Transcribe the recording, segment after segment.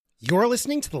You're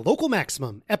listening to The Local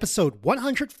Maximum, episode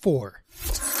 104.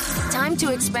 Time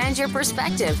to expand your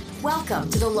perspective. Welcome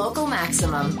to The Local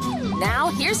Maximum. Now,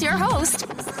 here's your host,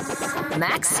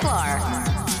 Max Sklar.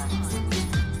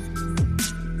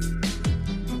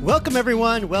 Welcome,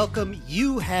 everyone. Welcome.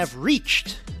 You have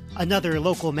reached another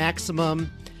Local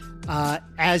Maximum.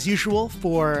 As usual,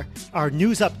 for our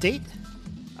news update,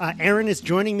 Aaron is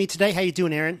joining me today. How you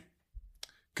doing, Aaron?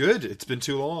 Good. It's been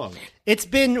too long. It's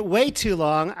been way too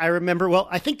long. I remember, well,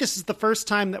 I think this is the first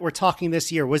time that we're talking this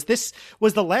year. Was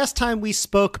the last time we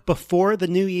spoke before the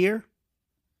new year?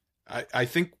 I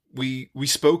think we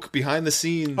spoke behind the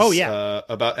scenes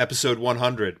about episode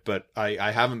 100, but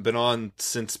I haven't been on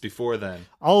since before then.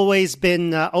 Always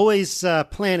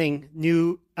planning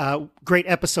new great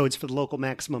episodes for the Local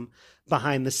Maximum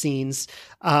behind the scenes.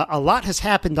 A lot has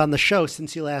happened on the show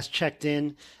since you last checked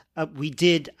in.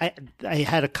 I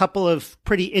had a couple of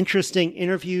pretty interesting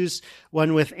interviews,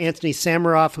 one with Anthony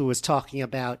Samaroff, who was talking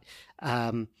about,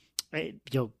 AI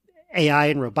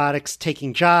and robotics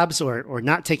taking jobs or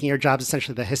not taking our jobs,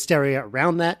 essentially the hysteria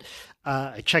around that.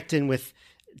 I checked in with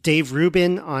Dave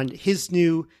Rubin on his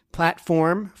new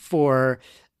platform for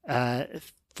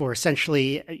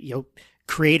essentially,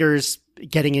 creators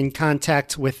getting in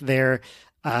contact with their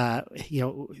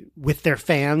with their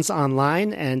fans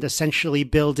online and essentially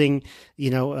building,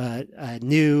 a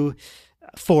new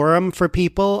forum for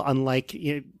people, unlike,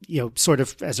 sort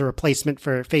of as a replacement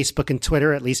for Facebook and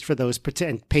Twitter, at least for those,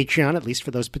 and Patreon, at least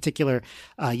for those particular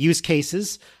use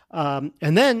cases. And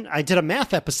then I did a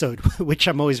math episode, which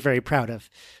I'm always very proud of.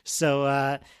 So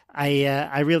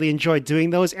I really enjoyed doing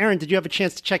those. Aaron, did you have a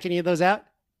chance to check any of those out?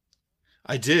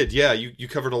 I did. Yeah. You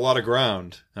covered a lot of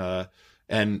ground.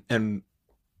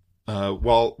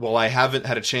 While I haven't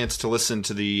had a chance to listen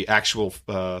to the actual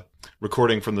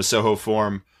recording from the Soho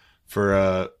Forum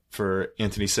for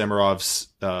Anthony Samaroff's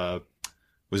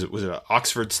was it an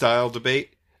Oxford style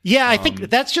debate? Yeah, I think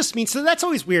that's just means so that's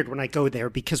always weird when I go there,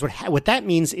 because what that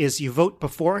means is you vote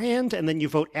beforehand and then you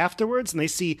vote afterwards, and they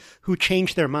see who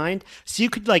changed their mind. So you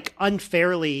could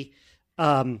unfairly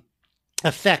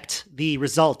affect the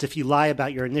result if you lie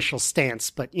about your initial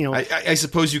stance, but I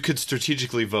suppose you could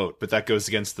strategically vote, but that goes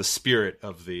against the spirit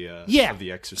of the of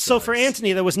the exercise. So for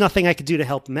Anthony, there was nothing I could do to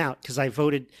help him out, because I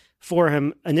voted for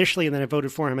him initially and then I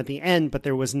voted for him at the end, but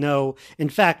there was no, in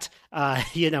fact, and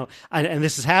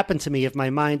this has happened to me, if my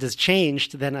mind has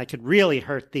changed, then I could really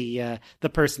hurt the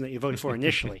person that you voted for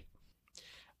initially.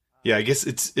 Yeah, I guess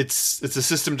it's a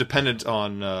system dependent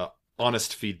on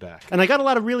honest feedback. And I got a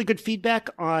lot of really good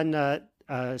feedback on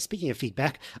speaking of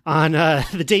feedback, on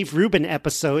the Dave Rubin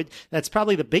episode. That's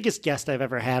probably the biggest guest I've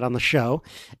ever had on the show.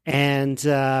 And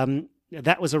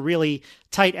that was a really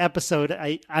tight episode.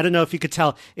 I don't know if you could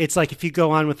tell. It's like if you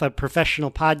go on with a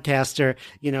professional podcaster,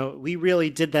 we really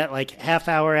did that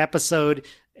half-hour episode,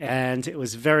 and it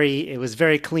was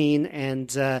very clean.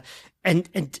 And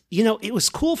it was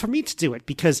cool for me to do it,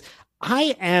 because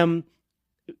I am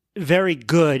very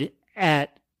good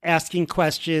at asking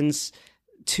questions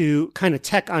to kind of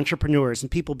tech entrepreneurs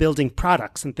and people building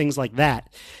products and things like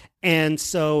that. And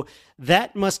so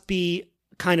that must be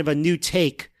kind of a new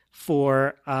take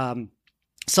for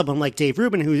someone like Dave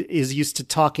Rubin, who is used to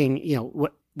talking,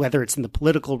 whether it's in the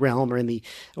political realm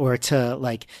or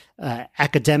to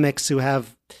academics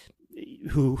who've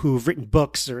written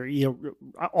books, or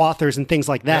authors and things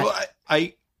like that. Well,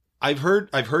 I've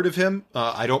heard of him.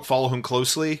 I don't follow him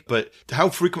closely, but how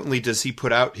frequently does he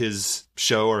put out his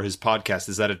show or his podcast?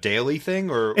 Is that a daily thing,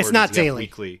 or it's not daily?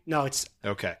 Weekly? No, it's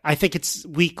okay. I think it's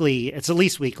weekly. It's at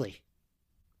least weekly.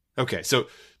 Okay, so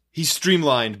he's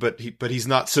streamlined, but he's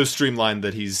not so streamlined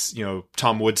that he's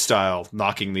Tom Wood style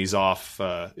knocking these off,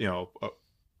 one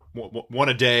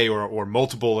a day or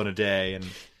multiple in a day, and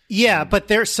but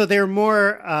they're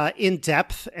more in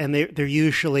depth, and they're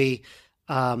usually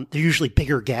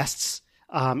bigger guests,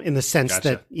 in the sense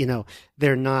that,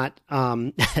 they're not,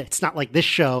 it's not like this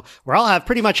show where I'll have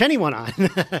pretty much anyone on,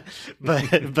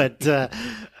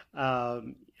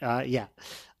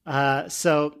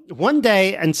 so one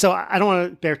day, and so I don't want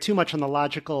to bear too much on the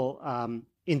logical,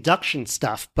 induction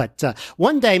stuff, but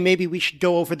one day maybe we should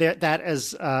go over that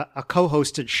as a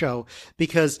co-hosted show,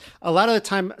 because a lot of the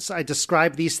time I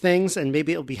describe these things, and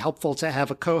maybe it'll be helpful to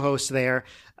have a co-host there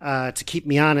to keep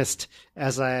me honest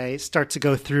as I start to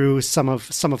go through some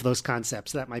of those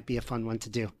concepts. That might be a fun one to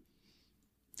do.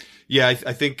 Yeah,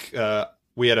 I think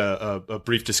we had a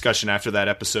brief discussion after that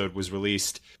episode was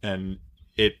released, and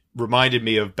it reminded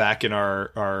me of back in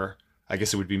our I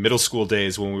guess it would be middle school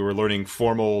days, when we were learning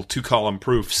formal 2-column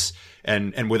proofs,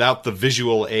 and without the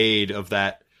visual aid of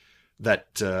that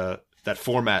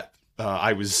format,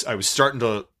 I was starting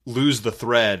to lose the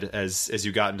thread as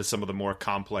you got into some of the more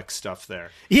complex stuff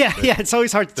there. Yeah, it's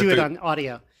always hard to do it on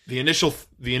audio. The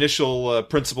initial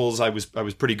principles I was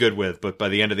pretty good with, but by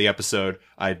the end of the episode,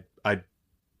 I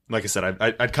like I said,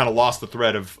 I'd kind of lost the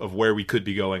thread of where we could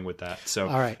be going with that. So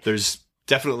all right. There's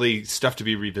definitely stuff to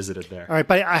be revisited there. All right,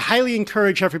 but I highly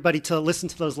encourage everybody to listen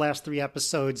to those last 3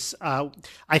 episodes. I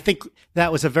think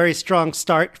that was a very strong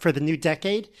start for the new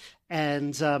decade.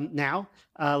 And now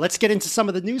let's get into some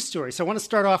of the news stories. So I want to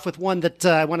start off with one that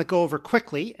I want to go over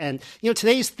quickly. And,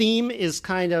 today's theme is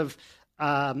kind of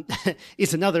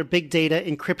is another big data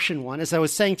encryption one. As I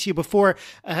was saying to you before,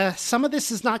 some of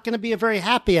this is not going to be a very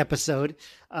happy episode.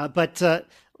 But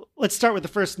let's start with the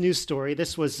first news story.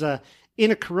 This was in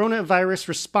a coronavirus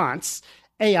response.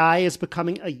 AI is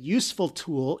becoming a useful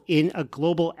tool in a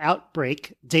global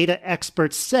outbreak, data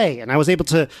experts say. And I was able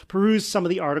to peruse some of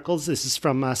the articles. This is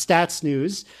from Stats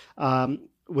News,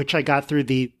 which I got through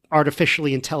the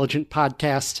Artificially Intelligent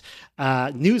Podcast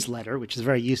newsletter, which is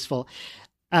very useful.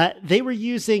 They were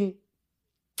using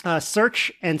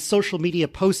search and social media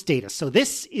post data. So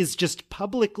this is just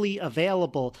publicly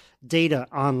available data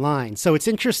online. So it's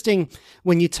interesting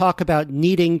when you talk about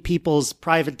needing people's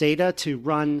private data to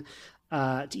run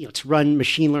to run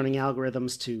machine learning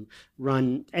algorithms, to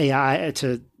run AI,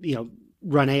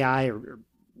 run AI or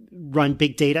run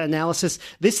big data analysis.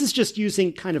 This is just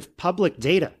using kind of public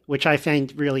data, which I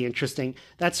find really interesting.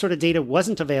 That sort of data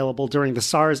wasn't available during the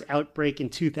SARS outbreak in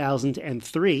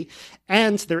 2003,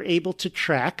 and they're able to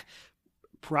track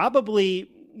probably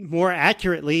more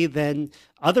accurately than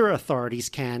other authorities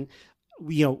can,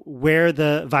 where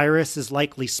the virus is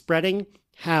likely spreading,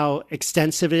 how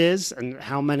extensive it is, and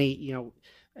how many,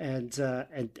 and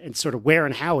sort of where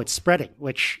and how it's spreading,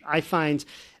 which I find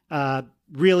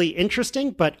really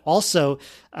interesting, but also,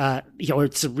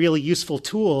 it's a really useful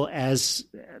tool as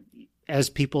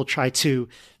people try to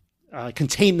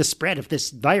contain the spread of this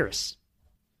virus.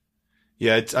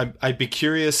 Yeah, I'd be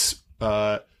curious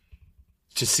to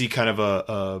see kind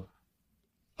of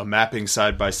a mapping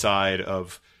side by side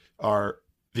of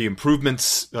the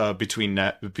improvements between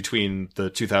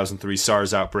the 2003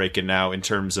 SARS outbreak and now in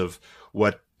terms of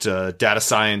what data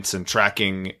science and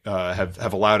tracking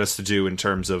have allowed us to do in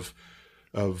terms of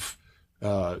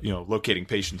locating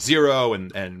patient zero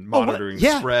and monitoring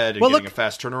the spread and getting a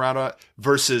fast turnaround on it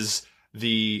versus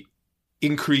the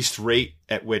increased rate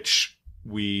at which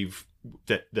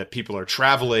that people are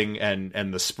traveling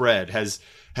and the spread has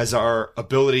our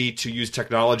ability to use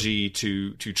technology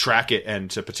to track it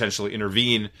and to potentially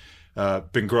intervene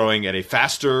been growing at a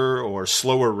faster or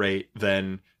slower rate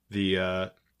than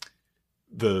the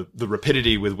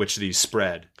rapidity with which these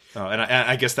spread. And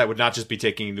I guess that would not just be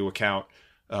taking into account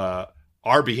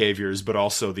our behaviors, but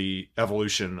also the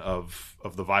evolution of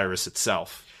the virus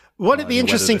itself. One of the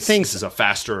interesting things, this is a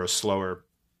faster or slower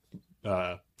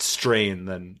strain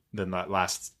than that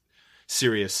last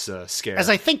serious scare. As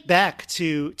I think back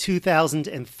to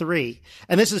 2003,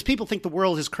 and this is, people think the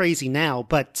world is crazy now,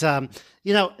 but this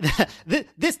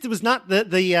was not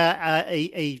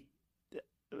a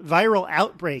viral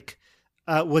outbreak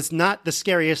was not the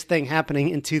scariest thing happening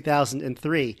in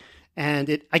 2003.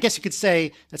 And I guess you could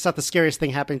say that's not the scariest thing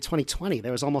happening in 2020.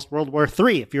 There was almost World War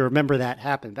III, if you remember that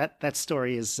happened. That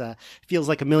story feels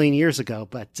like a million years ago,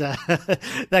 but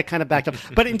that kind of backed up.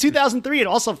 But in 2003,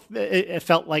 it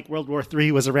felt like World War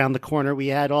III was around the corner. We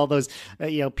had all those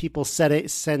people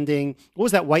sending, what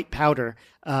was that white powder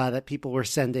that people were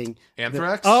sending?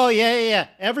 Anthrax? Oh, yeah.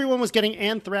 Everyone was getting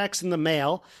anthrax in the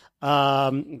mail.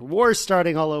 Wars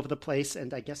starting all over the place,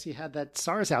 and I guess you had that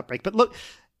SARS outbreak. But look,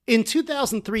 in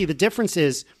 2003, the difference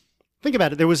is, think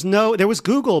about it, there was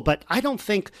Google, but I don't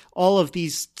think all of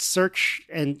these search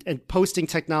and posting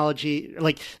technology,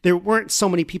 like there weren't so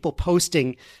many people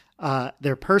posting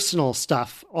their personal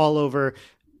stuff all over,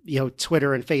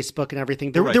 Twitter and Facebook and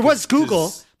everything. There was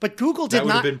Google, but Google did not. That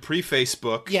would have been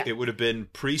pre-Facebook. Yeah. It would have been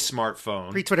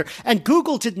pre-smartphone. Pre-Twitter. And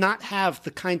Google did not have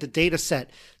the kind of data set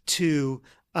to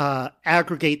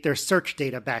aggregate their search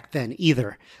data back then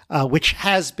either, which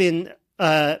has been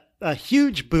a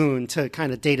huge boon to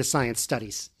kind of data science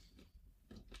studies.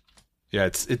 Yeah,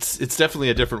 it's definitely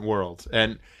a different world,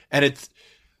 and it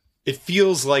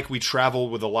feels like we travel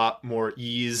with a lot more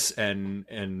ease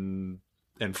and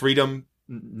freedom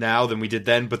now than we did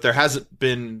then. But there hasn't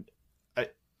been.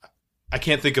 I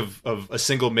can't think of a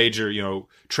single major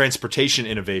transportation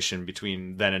innovation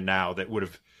between then and now that would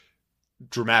have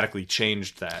dramatically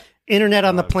changed that. Internet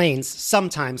on the planes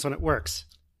sometimes when it works.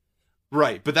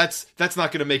 Right, but that's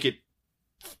not going to make it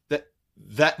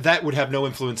that would have no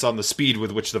influence on the speed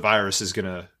with which the virus is going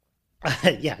to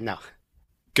yeah, no.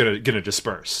 Going to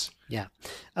disperse. Yeah.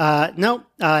 No,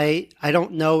 I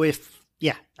don't know if,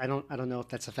 I don't know if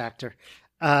that's a factor.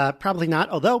 Probably not.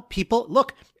 Although people,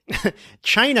 look,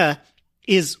 China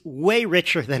is way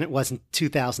richer than it was in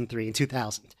 2003 and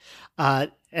 2000.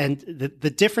 And the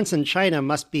difference in China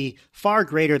must be far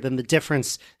greater than the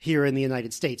difference here in the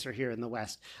United States or here in the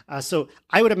West. So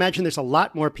I would imagine there's a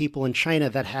lot more people in China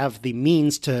that have the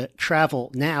means to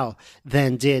travel now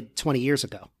than did 20 years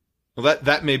ago. Well,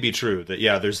 that may be true. That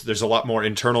there's a lot more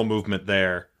internal movement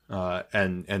there,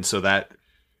 and so that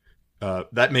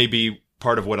may be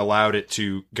part of what allowed it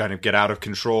to kind of get out of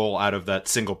control, out of that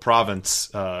single province,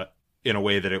 in a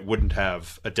way that it wouldn't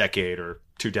have a decade or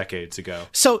 2 decades ago.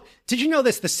 So, did you know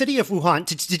this? The city of Wuhan.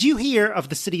 Did you hear of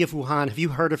the city of Wuhan? Have you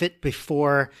heard of it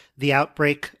before the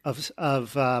outbreak of?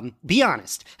 Be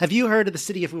honest. Have you heard of the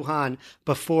city of Wuhan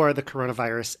before the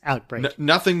coronavirus outbreak?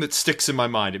 Nothing that sticks in my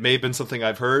mind. It may have been something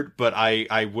I've heard, but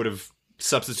I would have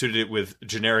substituted it with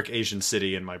generic Asian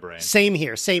city in my brain. Same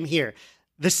here.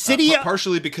 The city,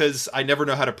 partially because I never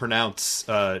know how to pronounce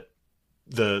the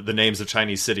names of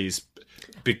Chinese cities.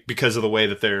 Because of the way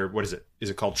that they're, what is it?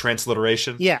 Is it called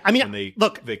transliteration? Yeah, I mean, when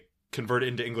they convert it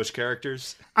into English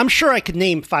characters. I'm sure I could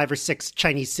name 5 or 6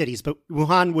 Chinese cities, but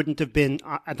Wuhan wouldn't have been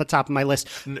at the top of my list.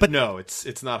 But no,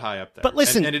 it's not high up there. But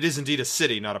listen, and it is indeed a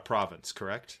city, not a province,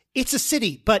 correct? It's a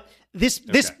city, but this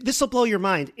will blow your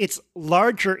mind. It's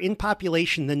larger in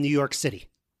population than New York City.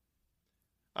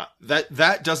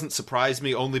 That doesn't surprise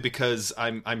me, only because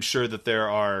I'm sure that there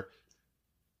are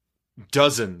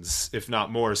dozens, if not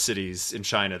more, cities in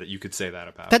China that you could say that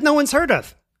about. That no one's heard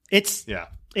of. It's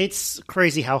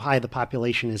crazy how high the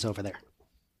population is over there.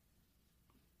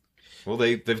 Well,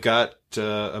 they've got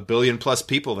 1 billion plus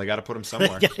people. They got to put them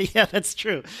somewhere. yeah, that's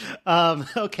true.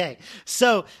 Okay,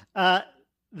 so the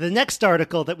next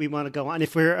article that we want to go on,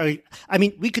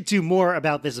 we could do more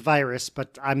about this virus,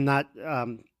 but I'm not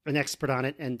an expert on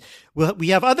it, and we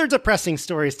have other depressing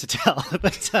stories to tell.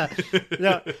 But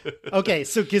no. Okay,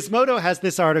 so Gizmodo has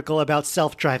this article about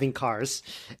self-driving cars,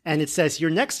 and it says your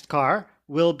next car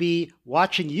will be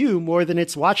watching you more than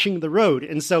it's watching the road.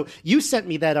 And so you sent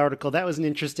me that article. That was an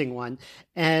interesting one.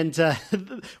 And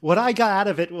what I got out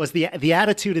of it was the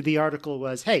attitude of the article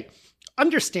was, hey,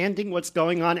 understanding what's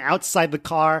going on outside the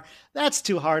car, that's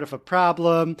too hard of a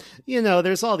problem.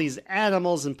 There's all these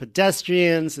animals and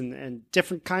pedestrians and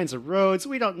different kinds of roads.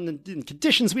 In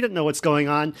conditions, we don't know what's going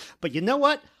on. But you know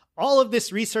what? All of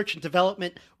this research and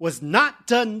development was not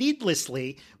done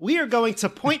needlessly. We are going to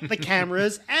point the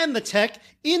cameras and the tech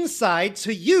inside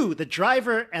to you, the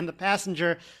driver and the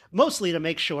passenger, mostly to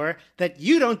make sure that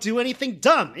you don't do anything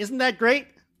dumb. Isn't that great?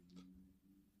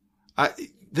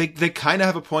 They kind of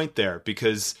have a point there,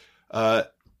 because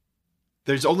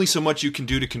there's only so much you can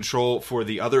do to control for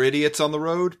the other idiots on the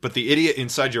road, but the idiot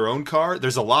inside your own car,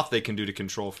 there's a lot they can do to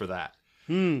control for that.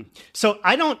 So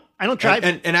I don't drive.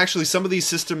 And actually, some of these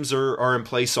systems are in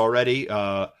place already.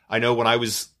 I know when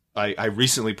I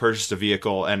recently purchased a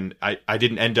vehicle, and I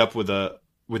didn't end up with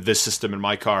this system in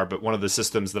my car, but one of the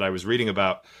systems that I was reading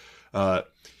about,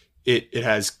 it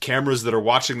has cameras that are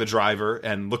watching the driver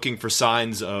and looking for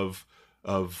signs of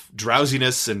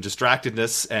drowsiness and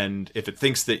distractedness, and if it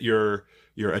thinks that your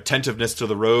attentiveness to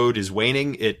the road is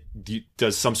waning, it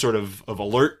does some sort of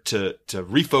alert to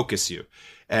refocus you.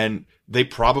 And they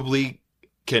probably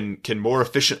can more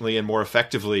efficiently and more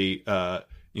effectively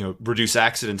reduce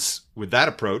accidents with that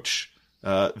approach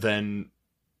than,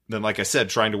 like I said,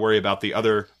 trying to worry about the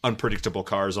other unpredictable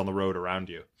cars on the road around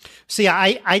you. So yeah,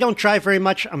 I don't drive very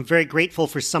much. I'm very grateful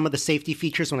for some of the safety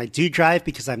features when I do drive,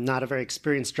 because I'm not a very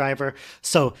experienced driver.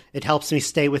 So it helps me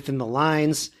stay within the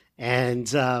lines,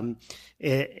 and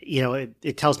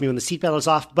it tells me when the seatbelt is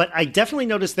off. But I definitely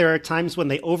notice there are times when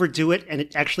they overdo it, and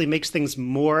it actually makes things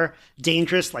more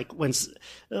dangerous, like when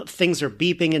things are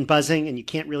beeping and buzzing and you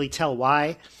can't really tell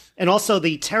why. And also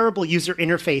the terrible user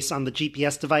interface on the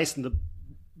GPS device and the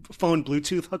phone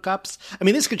Bluetooth hookups. I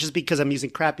mean, this could just be because I'm using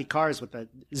crappy cars with a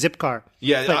zip car.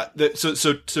 Yeah.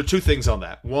 So 2 things on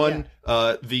that. One,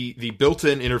 the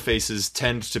built-in interfaces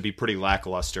tend to be pretty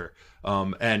lackluster.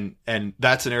 And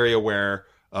that's an area where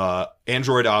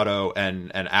Android Auto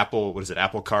and Apple,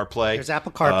 Apple CarPlay? There's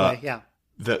Apple CarPlay, yeah.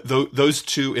 Those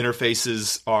 2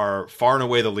 interfaces are far and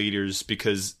away the leaders,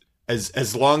 because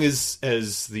as long as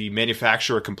the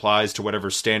manufacturer complies to whatever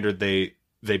standard they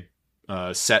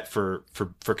set for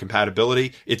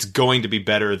compatibility, it's going to be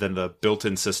better than the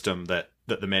built-in system that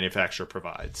the manufacturer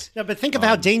provides. Yeah, but think of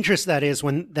how dangerous that is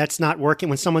when that's not working,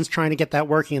 when someone's trying to get that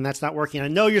working and that's not working. I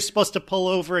know you're supposed to pull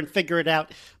over and figure it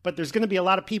out, but there's going to be a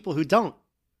lot of people who don't.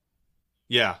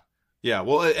 Yeah. Yeah,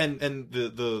 well, and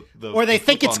the or they the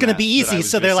think flip it's on going to that be that I easy, was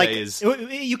so gonna they're like, say is,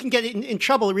 you can get in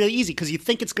trouble really easy because you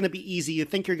think it's going to be easy. You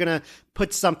think you're going to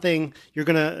put something,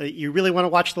 you really want to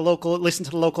watch listen to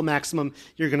the local maximum.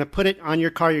 You're going to put it on your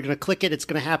car. You're going to click it. It's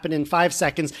going to happen in 5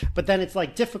 seconds. But then it's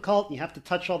like difficult. And you have to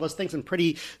touch all those things, and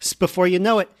before you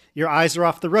know it, your eyes are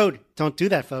off the road. Don't do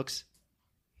that, folks.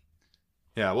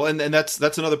 yeah, well, and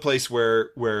that's another place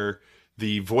where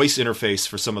the voice interface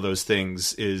for some of those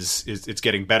things is it's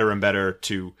getting better and better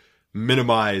to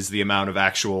minimize the amount of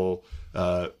actual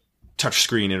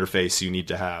touchscreen interface you need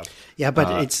to have. Yeah,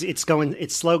 but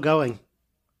it's slow going.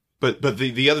 But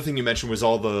the other thing you mentioned was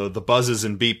all the buzzes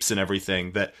and beeps and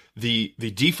everything, that the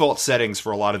default settings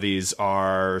for a lot of these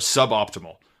are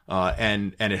suboptimal.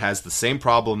 And it has the same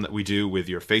problem that we do with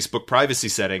your Facebook privacy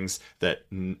settings, that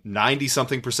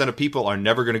 90-something% of people are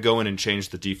never going to go in and change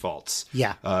the defaults.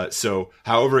 Yeah. So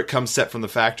however it comes set from the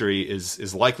factory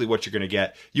is likely what you're going to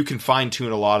get. You can fine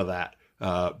tune a lot of that.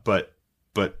 But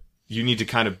you need to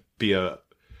kind of be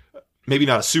maybe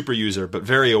not a super user, but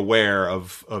very aware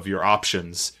of your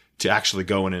options to actually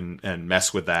go in and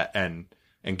mess with that and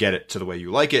get it to the way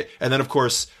you like it. And then of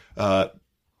course,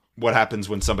 what happens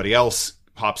when somebody else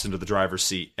hops into the driver's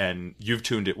seat and you've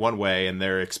tuned it one way and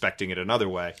they're expecting it another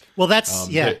way. Well, that's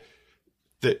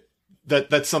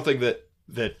that's something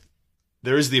that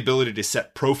there is the ability to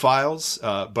set profiles,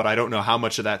 but I don't know how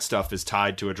much of that stuff is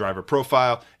tied to a driver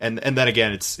profile. And then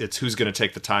again, it's who's going to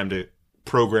take the time to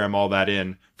program all that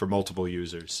in for multiple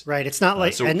users. Right. It's not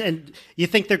like, and you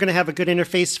think they're going to have a good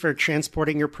interface for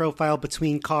transporting your profile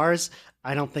between cars?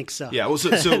 I don't think so. Yeah, well, so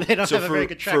they don't have a very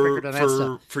good track record on that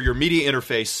stuff. For your media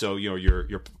interface, so your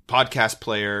podcast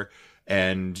player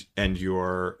and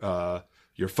your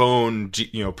phone,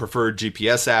 preferred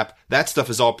GPS app, that stuff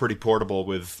is all pretty portable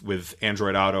with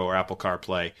Android Auto or Apple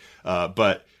CarPlay.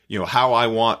 But how I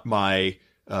want my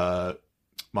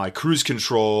cruise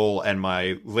control and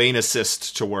my lane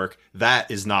assist to work,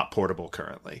 that is not portable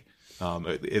currently,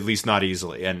 at least not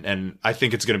easily. And I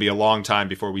think it's going to be a long time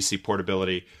before we see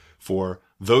portability for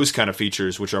those kind of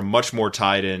features, which are much more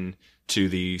tied in to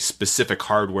the specific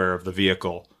hardware of the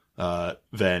vehicle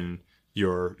than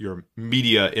your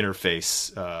media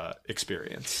interface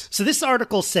experience. So this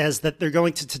article says that they're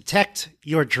going to detect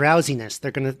your drowsiness. They're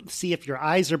going to see if your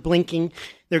eyes are blinking.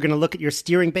 They're going to look at your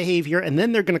steering behavior, and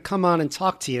then they're going to come on and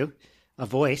talk to you.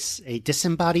 A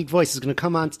disembodied voice is going to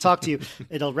come on to talk to you.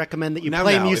 It'll recommend that you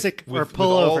play music or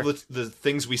pull over. With all the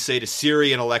things we say to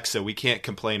Siri and Alexa, we can't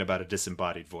complain about a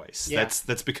disembodied voice. Yeah.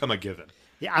 That's become a given.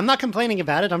 Yeah, I'm not complaining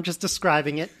about it. I'm just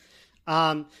describing it.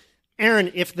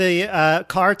 Aaron, if the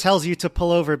car tells you to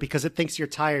pull over because it thinks you're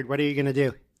tired, what are you going to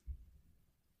do?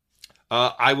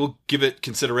 I will give it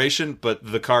consideration, but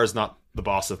the car is not the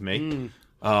boss of me,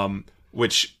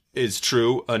 which is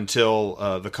true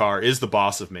until the car is the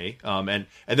boss of me. And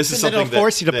this is something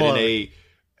that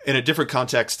in a different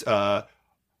context, when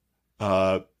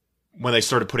they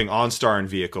started putting OnStar in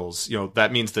vehicles,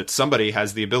 that means that somebody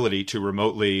has the ability to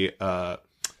remotely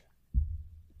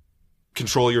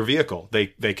control your vehicle.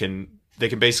 They can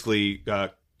basically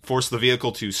force the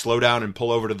vehicle to slow down and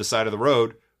pull over to the side of the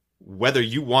road, whether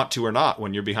you want to or not,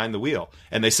 when you're behind the wheel.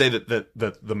 And they say that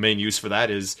the main use for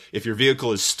that is if your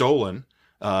vehicle is stolen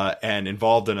and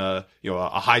involved in a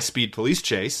high speed police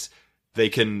chase, they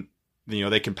can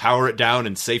power it down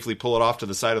and safely pull it off to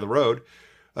the side of the road.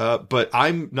 But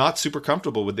I'm not super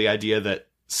comfortable with the idea that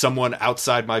someone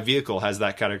outside my vehicle has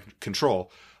that kind of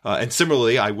control. And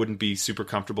similarly, I wouldn't be super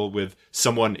comfortable with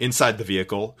someone inside the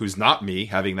vehicle who's not me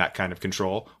having that kind of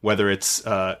control, whether it's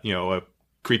a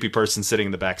creepy person sitting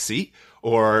in the back seat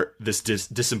or this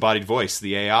disembodied voice,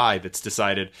 the AI that's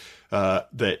decided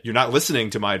that you're not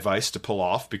listening to my advice to pull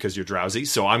off because you're drowsy,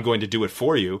 so I'm going to do it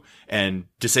for you and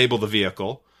disable the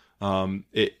vehicle.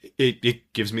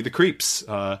 It gives me the creeps.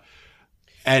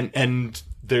 And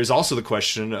there's also the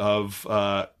question of,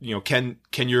 can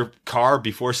your car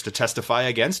be forced to testify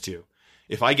against you?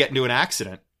 If I get into an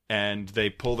accident and they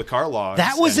pull the car logs,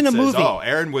 that was in a movie. Oh,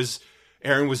 Aaron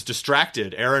was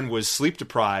distracted. Aaron was sleep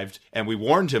deprived, and we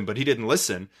warned him, but he didn't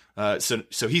listen.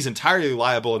 So he's entirely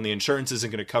liable, and the insurance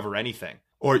isn't going to cover anything.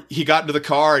 Or he got into the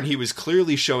car and he was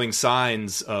clearly showing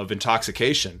signs of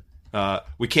intoxication.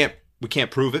 We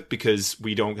can't prove it because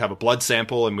we don't have a blood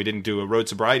sample and we didn't do a road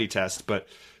sobriety test. But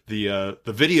the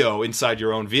video inside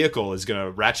your own vehicle is going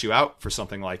to rat you out for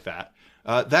something like that.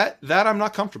 That I'm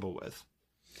not comfortable with.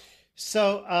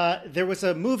 So there was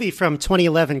a movie from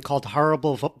 2011 called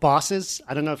Horrible Bosses.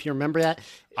 I don't know if you remember that.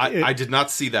 I did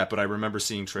not see that, but I remember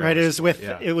seeing trailers.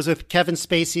 Right, it was with Kevin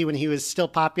Spacey when he was still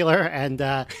popular, and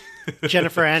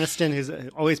Jennifer Aniston, who's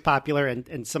always popular,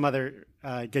 and some other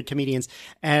good comedians.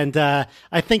 And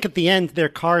I think at the end, their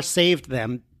car saved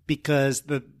them because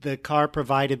the car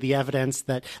provided the evidence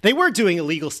that they were doing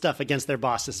illegal stuff against their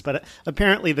bosses, but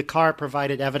apparently the car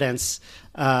provided evidence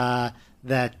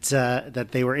that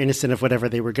they were innocent of whatever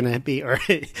they were going to be, or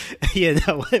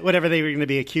whatever they were going to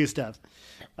be accused of.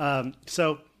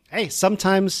 So hey,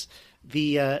 sometimes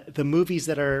the movies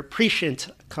that are prescient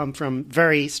come from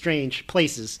very strange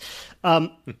places.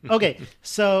 Okay,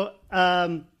 so.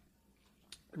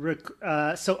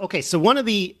 So one of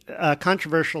the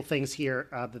controversial things here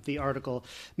that the article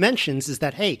mentions is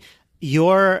that, hey,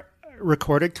 your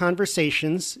recorded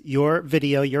conversations, your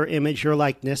video, your image, your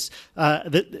likeness,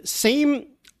 the same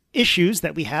issues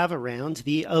that we have around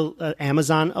the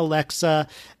Amazon Alexa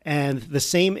and the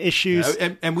same issues.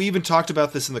 Yeah, and we even talked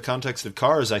about this in the context of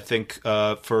cars, I think,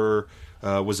 for,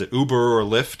 was it Uber or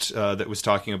Lyft that was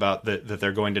talking about that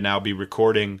they're going to now be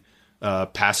recording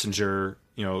passenger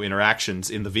interactions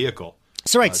in the vehicle.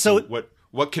 So right. So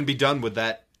what can be done with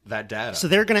that data? So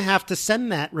they're going to have to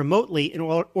send that remotely in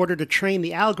order to train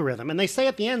the algorithm. And they say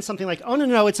at the end something like, "Oh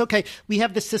no, it's okay. We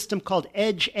have this system called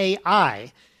Edge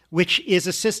AI, which is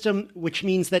a system which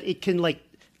means that it can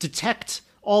detect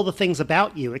all the things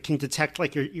about you. It can detect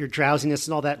your drowsiness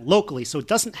and all that locally. So it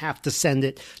doesn't have to send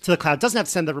it to the cloud. It doesn't have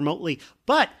to send it remotely.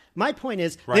 But my point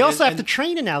is, right, they also have to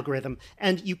train an algorithm,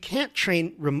 and you can't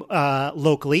train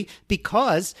locally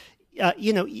because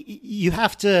you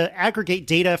have to aggregate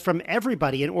data from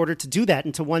everybody in order to do that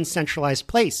into one centralized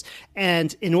place.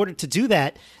 And in order to do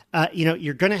that,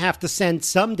 you're going to have to send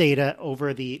some data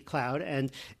over the cloud,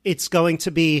 and it's going to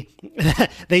be,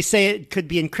 they say it could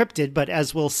be encrypted, but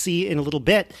as we'll see in a little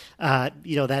bit, that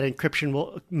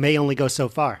encryption may only go so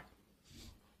far.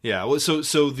 Yeah, well,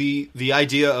 so the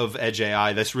idea of Edge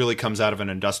AI, this really comes out of an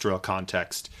industrial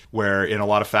context where in a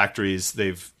lot of factories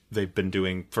they've been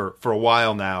doing for a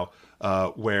while now,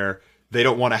 where they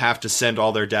don't want to have to send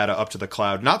all their data up to the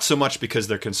cloud, not so much because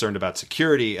they're concerned about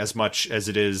security as much as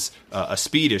it is a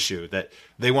speed issue, that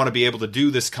they want to be able to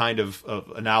do this kind of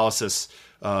analysis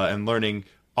and learning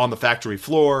on the factory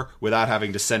floor without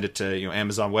having to send it to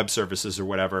Amazon Web Services or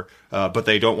whatever, but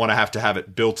they don't want to have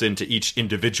it built into each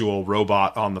individual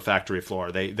robot on the factory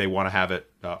floor. They want to have it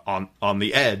on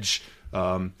the edge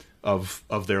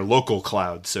of their local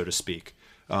cloud, so to speak.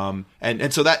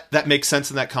 And so that makes sense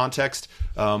in that context.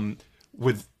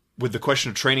 With the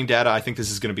question of training data, I think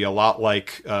this is going to be a lot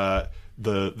like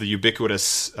the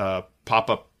ubiquitous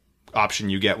pop-up option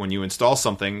you get when you install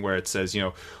something, where it says,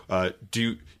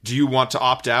 do you want to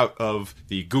opt out of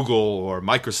the Google or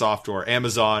Microsoft or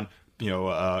Amazon,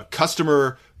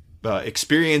 customer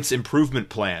experience improvement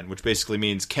plan, which basically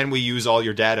means, can we use all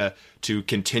your data to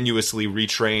continuously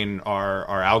retrain our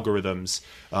algorithms?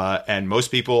 And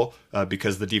most people,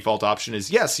 because the default option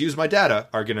is yes, use my data,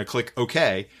 are going to click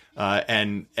OK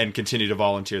and continue to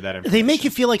volunteer that information. They make you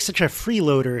feel like such a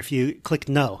freeloader if you click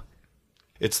no.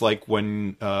 It's like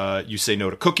when you say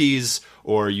no to cookies,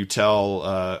 or you tell,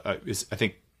 I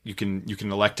think you can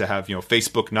elect to have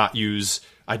Facebook not use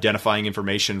identifying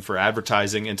information for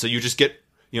advertising, and so you just get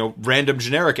random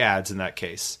generic ads in that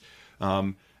case.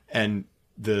 And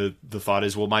the thought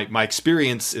is, well, my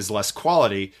experience is less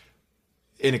quality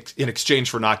in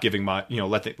exchange for not giving my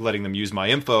letting them use my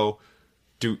info.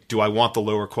 Do I want the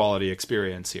lower quality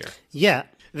experience here? Yeah,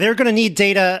 they're going to need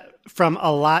data from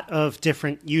a lot of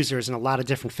different users and a lot of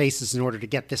different faces in order to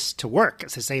get this to work,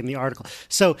 as I say in the article.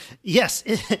 So yes,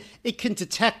 it can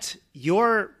detect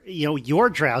your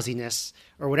drowsiness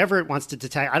or whatever it wants to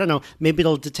detect. I don't know. Maybe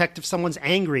it'll detect if someone's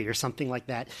angry or something like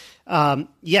that.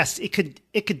 Yes, it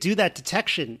could do that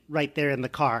detection right there in the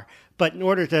car. But in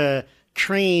order to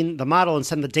train the model and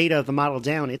send the data of the model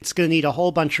down, it's going to need a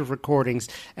whole bunch of recordings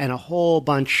and a whole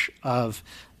bunch of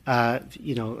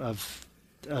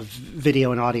of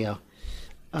video and audio,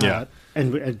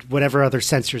 and whatever other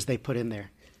sensors they put in there.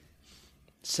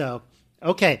 So,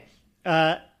 okay.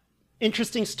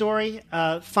 Interesting story.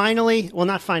 Finally, well,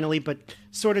 not finally, but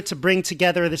sort of to bring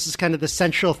together, this is kind of the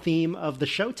central theme of the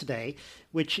show today,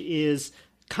 which is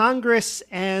Congress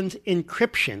and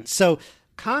encryption. So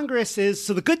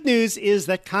the good news is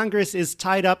that Congress is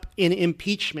tied up in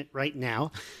impeachment right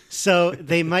now. So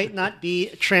they might not be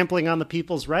trampling on the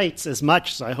people's rights as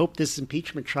much. So I hope this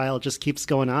impeachment trial just keeps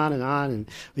going on. And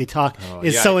we talk,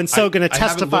 is so-and-so going to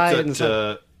testify? I haven't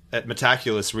looked at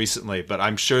Metaculus recently, but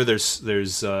I'm sure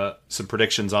there's some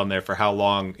predictions on there for how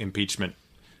long impeachment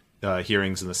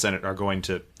hearings in the Senate are going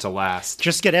to last.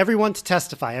 Just get everyone to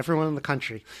testify, everyone in the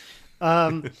country.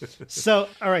 So,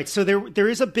 all right. So there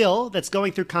is a bill that's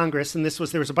going through Congress, and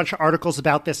there was a bunch of articles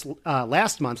about this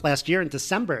last year in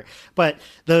December. But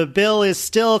the bill is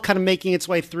still kind of making its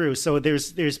way through. So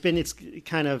there's been its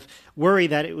kind of worry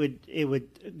that it would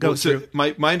go through. So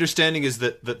my understanding is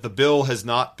that the bill has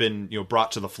not been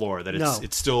brought to the floor. That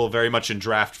it's still very much in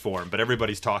draft form, but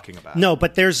everybody's talking about it. No,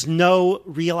 but there's no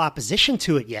real opposition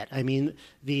to it yet. I mean,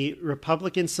 the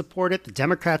Republicans support it, the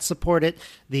Democrats support it,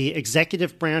 the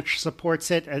executive branch supports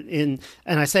it. And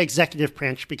I say executive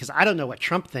branch because I don't know what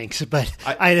Trump thinks, but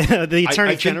the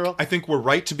Attorney General. I think we're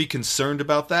right to be concerned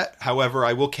about that. However,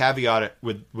 I will caveat it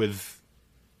with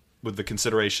the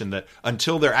consideration that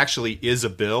until there actually is a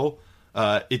bill,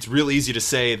 it's real easy to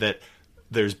say that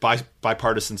there's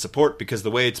bipartisan support, because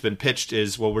the way it's been pitched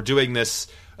is, well, we're doing this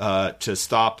to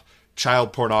stop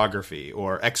child pornography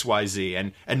or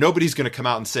XYZ, and nobody's going to come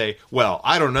out and say, well,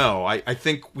 I don't know, I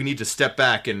think we need to step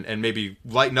back and maybe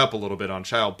lighten up a little bit on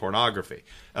child pornography.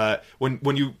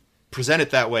 When you present it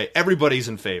that way, everybody's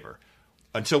in favor.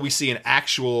 Until we see an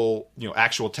actual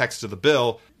text of the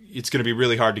bill, it's going to be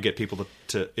really hard to get people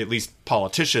to at least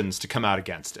politicians to come out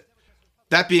against it.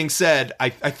 That being said, I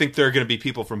think there are going to be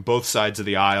people from both sides of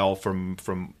the aisle,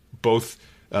 from both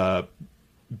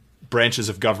branches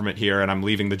of government here, and I'm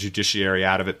leaving the judiciary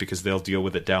out of it because they'll deal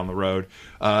with it down the road,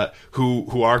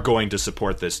 who are going to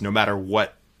support this no matter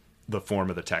what the form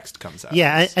of the text comes out.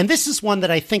 Yeah, and this is one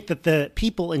that I think that the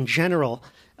people in general,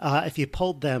 if you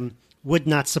polled them, would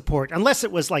not support, unless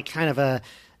it was like kind of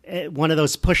one of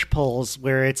those push polls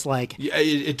where it's like... Yeah,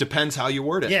 it depends how you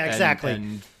word it. Yeah, exactly.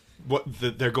 And what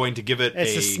they're going to give it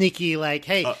it's a sneaky, like,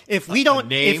 hey, if we don't... A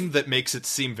name that makes it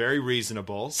seem very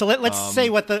reasonable. So let's say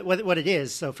what it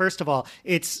is. So first of all,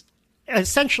 it's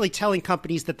essentially telling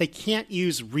companies that they can't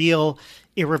use real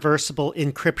irreversible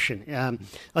encryption.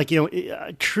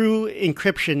 True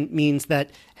encryption means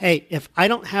that, hey, if I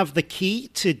don't have the key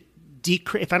to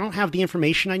if I don't have the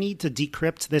information I need to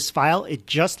decrypt this file, it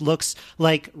just looks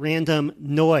like random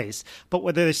noise. But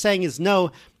what they're saying is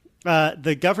no,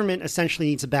 the government essentially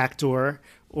needs a backdoor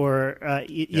or,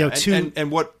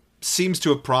 And what seems to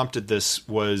have prompted this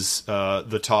was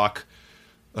the talk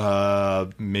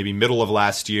maybe middle of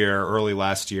last year, early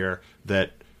last year,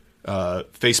 that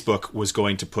Facebook was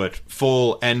going to put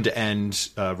full end-to-end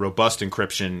robust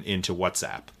encryption into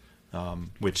WhatsApp,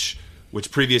 which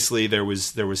previously there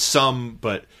was some,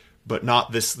 but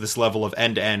not this level of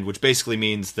end-to-end, which basically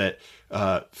means that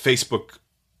Facebook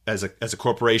as a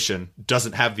corporation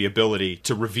doesn't have the ability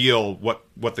to reveal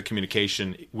what the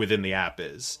communication within the app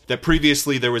is. That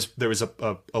previously there was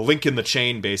a link in the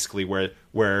chain basically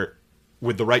where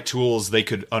with the right tools they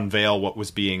could unveil what was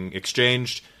being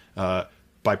exchanged.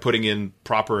 By putting in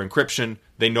proper encryption,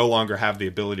 they no longer have the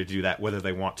ability to do that whether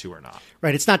they want to or not.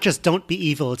 Right. It's not just don't be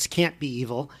evil, it's can't be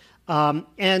evil.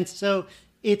 And so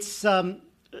it's,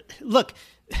 look,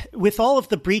 with all of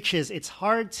the breaches, it's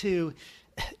hard to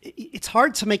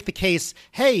make the case,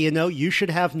 hey, you should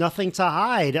have nothing to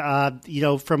hide,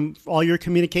 from all your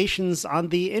communications on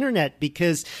the internet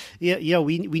because,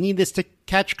 we need this to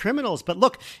catch criminals. But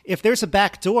look, if there's a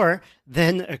back door,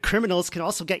 then criminals can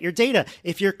also get your data.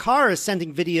 If your car is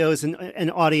sending videos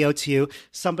and audio to you,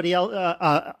 somebody else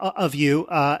of you,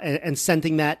 and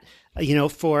sending that,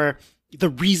 for the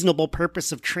reasonable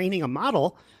purpose of training a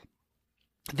model,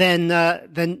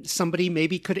 then somebody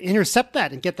maybe could intercept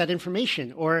that and get that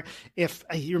information. Or if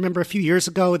you remember a few years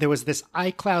ago, there was this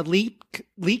iCloud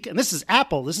leak, and this is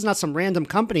Apple. This is not some random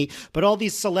company, but all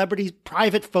these celebrity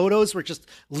private photos were just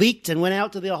leaked and went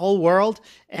out to the whole world.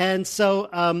 And so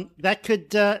that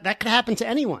could happen to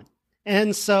anyone.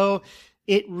 And so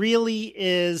it really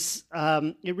is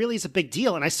a big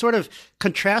deal. And I sort of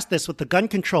contrast this with the gun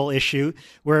control issue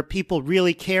where people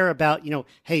really care about,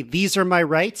 hey, these are my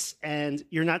rights and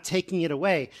you're not taking it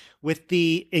away. With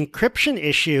the encryption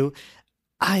issue,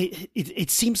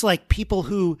 it seems like people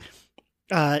who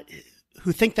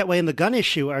think that way in the gun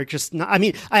issue are just not. I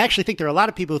mean, I actually think there are a lot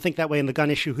of people who think that way in the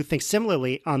gun issue who think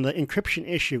similarly on the encryption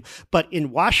issue. But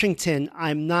in Washington,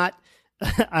 I'm not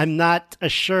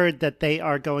assured that they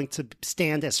are going to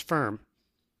stand as firm.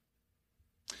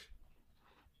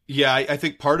 Yeah, I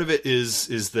think part of it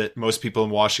is that most people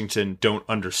in Washington don't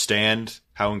understand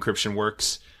how encryption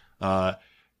works.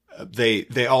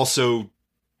 They also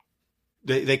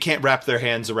they can't wrap their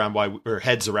heads around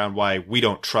why we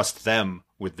don't trust them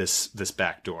with this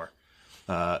backdoor.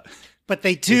 But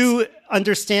they do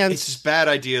understand. It's just bad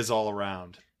ideas all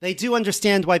around. They do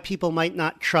understand why people might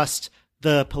not trust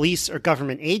the police or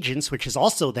government agents, which is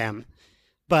also them,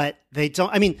 but they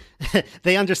don't. I mean,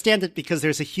 they understand it because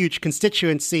there's a huge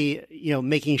constituency,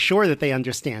 making sure that they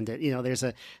understand it.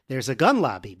 There's a gun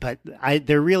lobby, but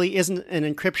there really isn't an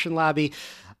encryption lobby.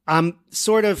 I'm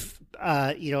sort of,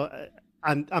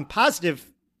 I'm positive.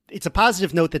 It's a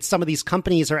positive note that some of these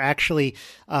companies are actually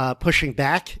pushing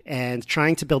back and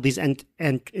trying to build these end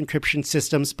encryption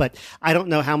systems, but I don't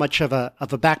know how much of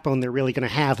a backbone they're really going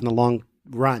to have in the long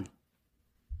run.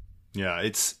 Yeah,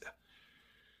 it's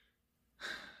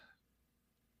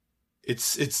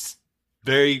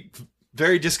very,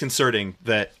 very disconcerting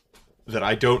that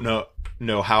I don't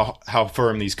know how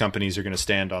firm these companies are going to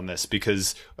stand on this,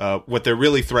 because what they're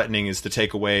really threatening is to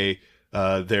take away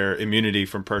their immunity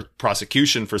from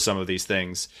prosecution for some of these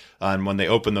things. And when they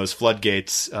open those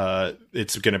floodgates,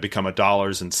 it's going to become a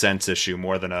dollars and cents issue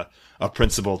more than a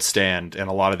principled stand. And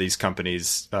a lot of these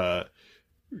companies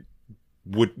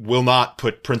will not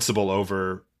put principle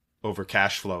over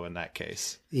cash flow in that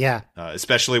case. Yeah.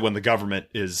 Especially when the government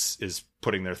is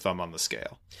putting their thumb on the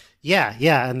scale. Yeah,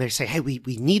 yeah, and they say, "Hey, we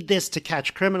need this to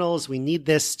catch criminals. We need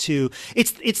this to."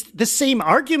 It's the same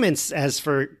arguments as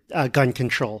for gun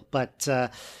control, but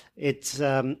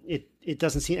it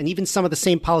doesn't seem, and even some of the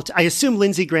same politics. I assume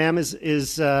Lindsey Graham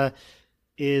is pro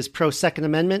Second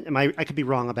Amendment. I could be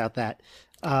wrong about that.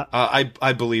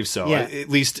 I believe so. Yeah. At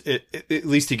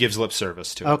least he gives lip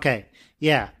service to it. Okay,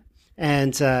 yeah.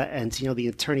 And the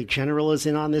attorney general is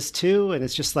in on this too. And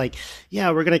it's just like,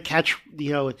 yeah, we're going to catch,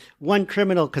 one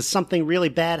criminal because something really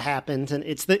bad happened. And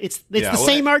it's the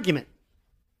same argument.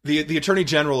 The attorney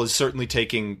general is certainly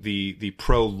taking the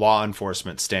pro law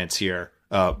enforcement stance here,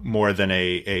 more than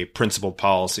a principled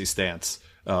policy stance,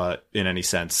 in any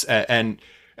sense. And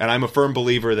I'm a firm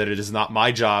believer that it is not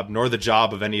my job nor the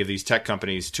job of any of these tech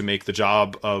companies to make the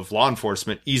job of law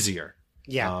enforcement easier.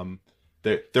 Yeah.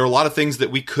 There are a lot of things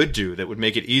that we could do that would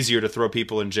make it easier to throw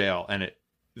people in jail, and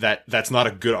that's not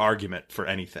a good argument for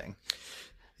anything.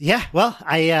 Yeah, well,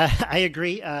 I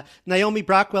agree. Naomi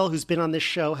Brockwell, who's been on this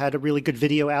show, had a really good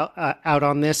video out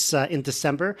on this in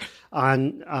December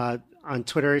on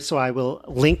Twitter, so I will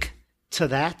link to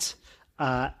that.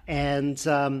 What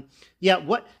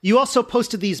you also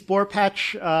posted these Boar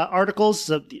Patch articles.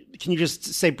 Can you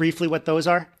just say briefly what those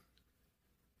are?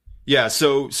 Yeah,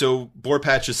 so Boar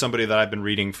Patch is somebody that I've been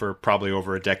reading for probably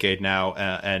over a decade now,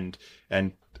 and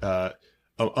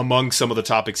among some of the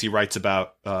topics he writes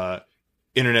about,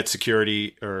 internet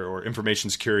security or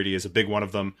information security is a big one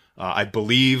of them. I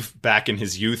believe back in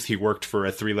his youth he worked for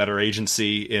a 3-letter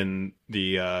agency in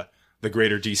the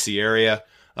greater DC area,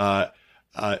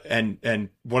 and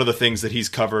one of the things that he's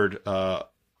covered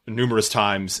numerous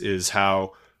times is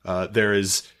how there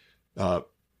is.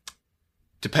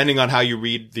 Depending on how you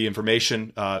read the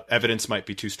information, evidence might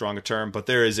be too strong a term, but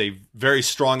there is a very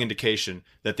strong indication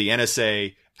that the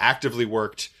NSA actively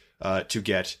worked to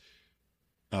get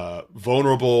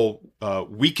vulnerable,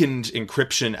 weakened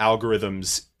encryption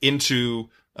algorithms into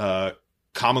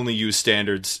commonly used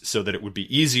standards so that it would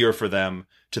be easier for them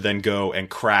to then go and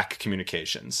crack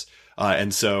communications.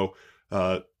 And so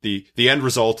the end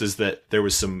result is that there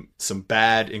was some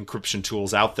bad encryption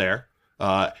tools out there.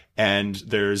 And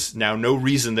there's now no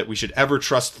reason that we should ever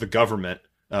trust the government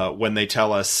when they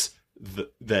tell us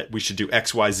that we should do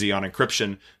X, Y, Z on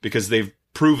encryption, because they've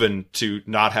proven to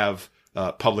not have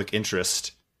public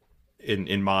interest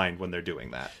in mind when they're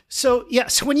doing that. So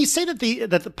when you say that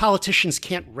the politicians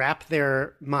can't wrap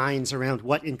their minds around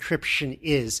what encryption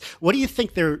is, what do you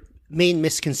think their main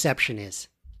misconception is?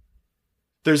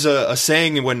 There's a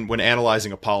saying when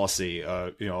analyzing a policy,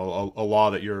 a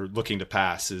law that you're looking to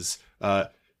pass is,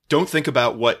 don't think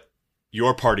about what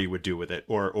your party would do with it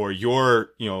or your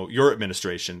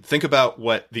administration. Think about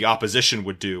what the opposition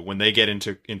would do when they get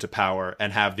into power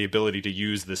and have the ability to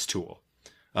use this tool.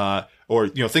 Or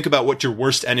think about what your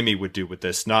worst enemy would do with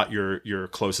this, not your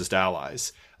closest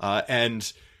allies.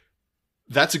 And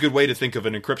that's a good way to think of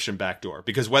an encryption backdoor,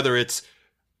 because whether it's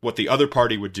what the other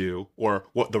party would do or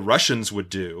what the Russians would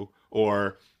do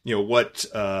or what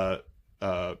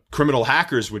criminal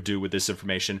hackers would do with this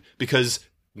information, because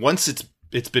once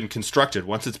it's been constructed,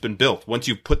 once it's been built, once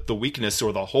you put the weakness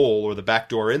or the hole or the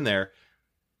backdoor in there,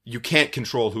 you can't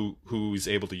control who's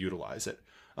able to utilize it.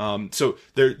 So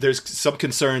there's some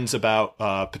concerns about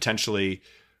potentially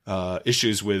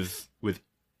issues with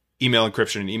email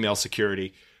encryption and email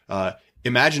security.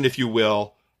 Imagine, if you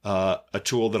will, a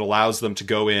tool that allows them to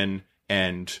go in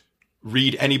and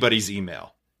read anybody's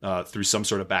email through some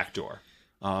sort of backdoor.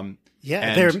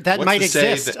 That might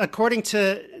exist, according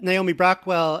to Naomi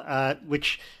Brockwell,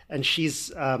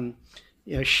 she's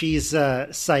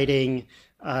citing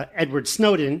Edward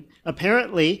Snowden,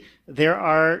 apparently there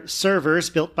are servers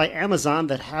built by Amazon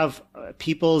that have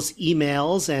people's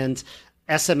emails and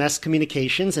SMS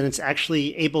communications, and it's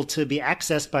actually able to be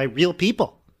accessed by real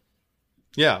people.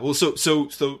 Yeah. Well,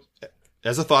 so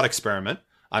as a thought experiment,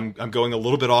 I'm going a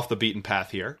little bit off the beaten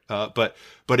path here. But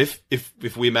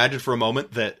if we imagine for a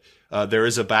moment that there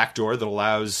is a backdoor that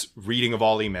allows reading of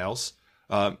all emails,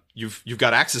 you've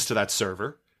got access to that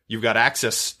server. You've got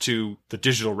access to the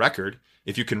digital record.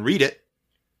 If you can read it,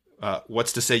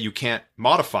 what's to say you can't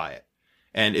modify it?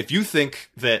 And if you think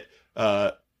that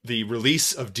the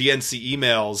release of DNC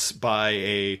emails by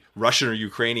a Russian or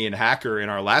Ukrainian hacker in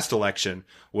our last election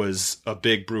was a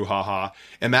big brouhaha,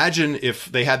 imagine if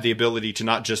they had the ability to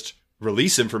not just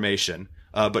release information,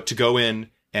 but to go in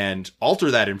and alter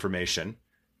that information,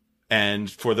 and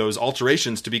for those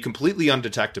alterations to be completely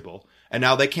undetectable. And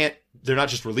now they're not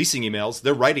just releasing emails,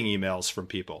 they're writing emails from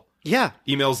people. Yeah.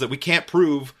 Emails that we can't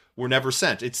prove were never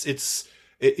sent. It's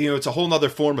a whole nother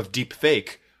form of deep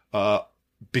fake,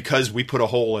 because we put a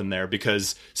hole in there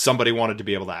because somebody wanted to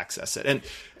be able to access it. And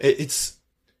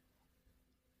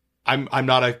I'm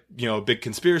not a big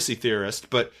conspiracy theorist,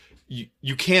 but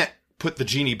you can't put the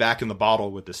genie back in the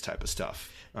bottle with this type of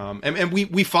stuff. And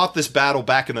we fought this battle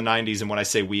back in the 90s, and when I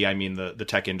say we, I mean the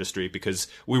tech industry, because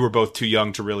we were both too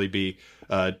young to really be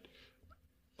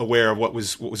aware of what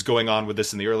was going on with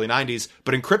this in the early 90s.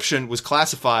 But encryption was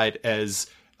classified as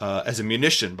a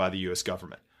munition by the U.S.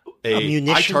 government. A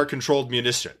munition? ITAR-controlled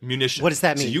munition. What does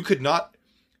that mean? So you could not...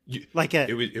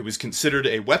 It was considered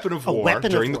a weapon of war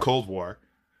during the Cold War.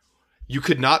 You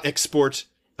could not export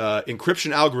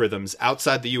encryption algorithms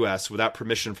outside the U.S. without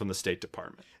permission from the State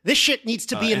Department. This shit needs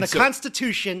to be in the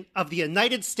Constitution of the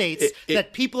United States,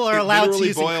 that people are allowed to use encryption.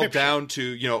 It literally boiled down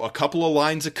to, a couple of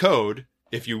lines of code.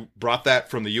 If you brought that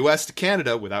from the U.S. to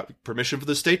Canada without permission from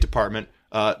the State Department,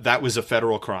 that was a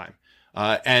federal crime.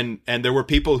 And there were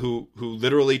people who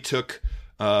literally took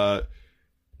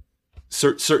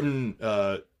certain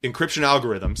encryption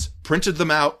algorithms, printed them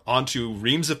out onto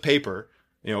reams of paper,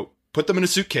 put them in a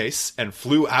suitcase, and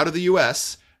flew out of the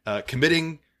U.S.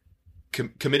 Committing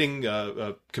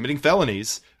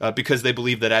felonies because they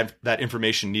believed that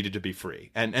information needed to be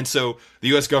free. And so the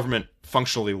U.S. government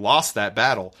functionally lost that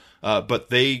battle, but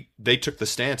they took the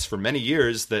stance for many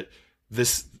years that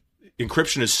this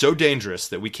encryption is so dangerous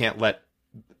that we can't let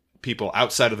people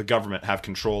outside of the government have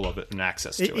control of it and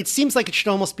access to it. It seems like it should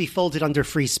almost be folded under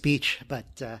free speech,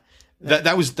 but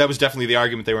that was definitely the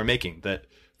argument they were making.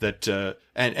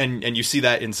 And you see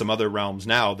that in some other realms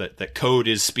now that code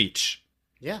is speech.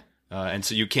 Yeah. And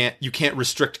so you can't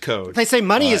restrict code. If they say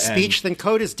money is speech, then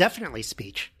code is definitely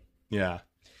speech. Yeah.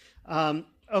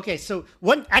 Okay, so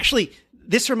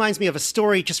this reminds me of a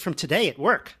story just from today at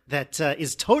work that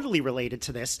is totally related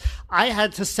to this. I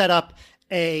had to set up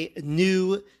a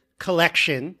new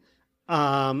collection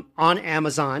on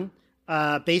Amazon,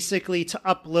 basically to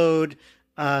upload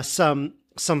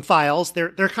some files.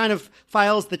 They're kind of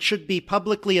files that should be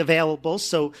publicly available.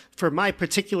 So for my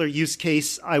particular use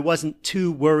case, I wasn't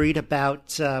too worried about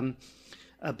the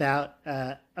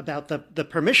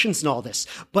permissions and all this.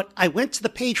 But I went to the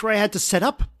page where I had to set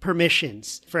up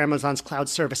permissions for Amazon's cloud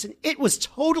service, and it was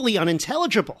totally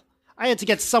unintelligible. I had to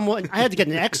get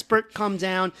an expert come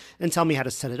down and tell me how to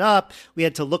set it up. We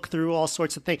had to look through all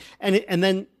sorts of things. And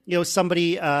then,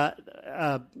 somebody,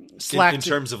 Slack. In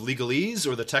terms of legalese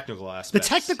or the technical aspects?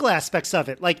 The technical aspects of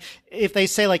it. Like, if they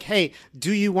say, like, hey,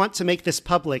 do you want to make this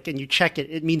public, and you check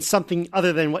it, it means something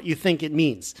other than what you think it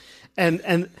means. And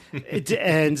who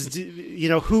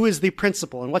is the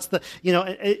principal, and what's the,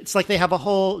 it's like they have a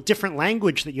whole different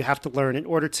language that you have to learn in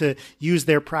order to use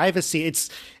their privacy. It's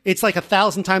like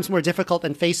 1,000 times more difficult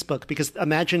than Facebook, because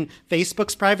imagine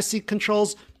Facebook's privacy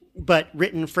controls, but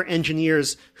written for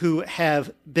engineers who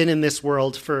have been in this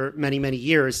world for many, many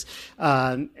years,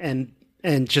 and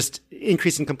just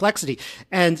increasing complexity.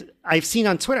 And I've seen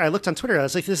on Twitter, I looked on Twitter, I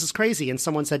was like, this is crazy. And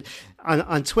someone said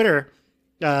on Twitter,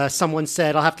 someone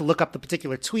said, I'll have to look up the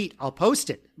particular tweet, I'll post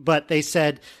it. But they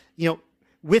said,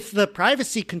 with the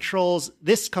privacy controls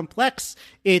this complex,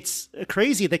 it's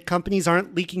crazy that companies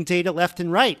aren't leaking data left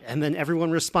and right. And then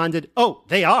everyone responded, oh,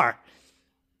 they are.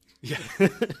 Yeah.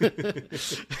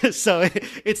 So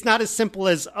it's not as simple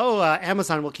as,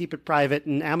 Amazon will keep it private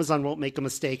and Amazon won't make a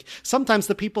mistake. Sometimes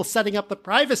the people setting up the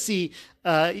privacy,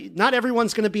 not everyone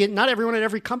at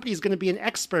every company is going to be an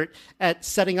expert at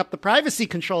setting up the privacy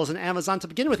controls in Amazon to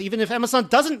begin with, even if Amazon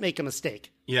doesn't make a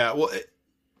mistake. Yeah, well,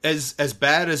 as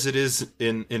bad as it is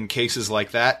in cases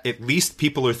like that, at least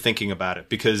people are thinking about it,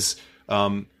 because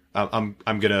I'm going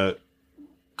to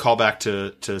call back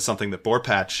to something that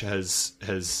Borpatch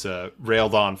has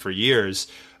railed on for years.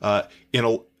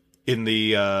 In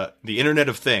the Internet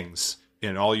of Things,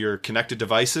 in all your connected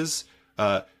devices,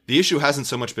 the issue hasn't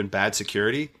so much been bad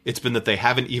security; it's been that they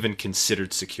haven't even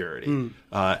considered security.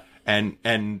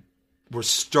 And we're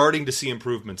starting to see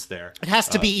improvements there. It has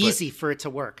to be easy for it to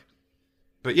work.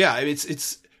 But yeah,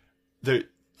 it's the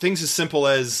things as simple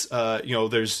as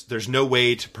there's no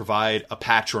way to provide a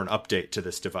patch or an update to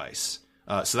this device.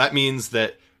 So that means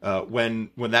that when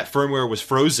that firmware was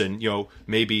frozen,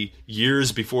 maybe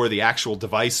years before the actual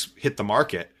device hit the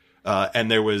market, and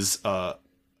there was a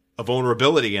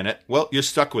vulnerability in it, well, you're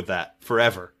stuck with that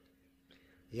forever.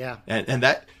 Yeah,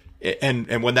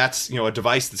 and when that's a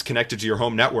device that's connected to your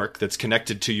home network, that's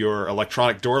connected to your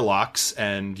electronic door locks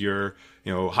and your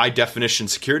high definition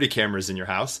security cameras in your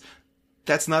house,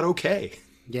 that's not okay.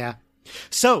 Yeah.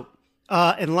 So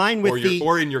in line with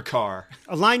or in your car,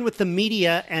 aligned with the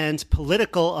media and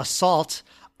political assault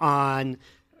on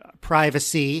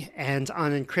privacy and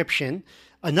on encryption.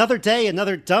 Another day,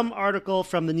 another dumb article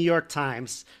from the New York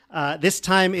Times. This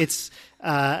time it's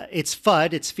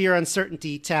FUD, it's fear,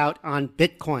 uncertainty tout on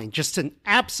Bitcoin. Just an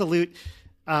absolute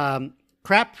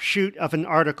crap show of an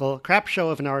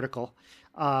article.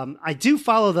 I do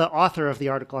follow the author of the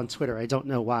article on Twitter. I don't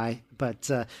know why,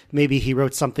 but maybe he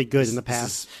wrote something good in the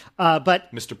past.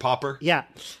 But Mr. Popper? Yeah.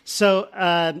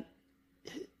 So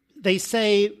they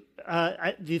say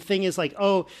the thing is like,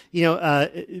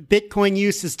 Bitcoin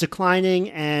use is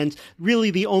declining, and really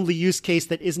the only use case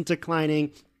that isn't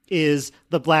declining is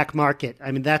the black market.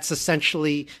 I mean, that's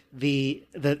essentially the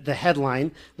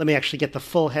headline. Let me actually get the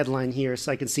full headline here so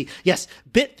I can see. Yes,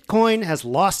 Bitcoin has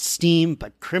lost steam,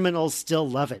 but criminals still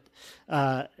love it.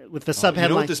 With the subheadline. You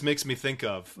know what this makes me think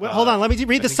of? Well, hold on. Let me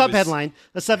read the subheadline.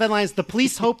 The subheadline is: the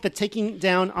police hope that taking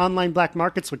down online black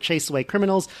markets would chase away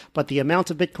criminals, but the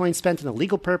amount of Bitcoin spent in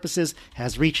illegal purposes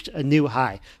has reached a new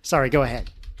high. Sorry, go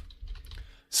ahead.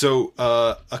 So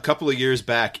a couple of years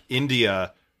back,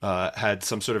 India had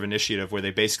some sort of initiative where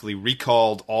they basically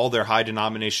recalled all their high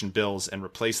denomination bills and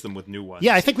replaced them with new ones.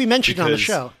 Yeah, I think we mentioned it on the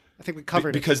show. I think we covered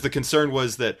it. Because the concern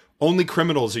was that only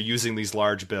criminals are using these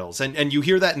large bills. And you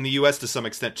hear that in the US to some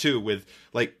extent too, with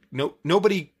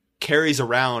nobody carries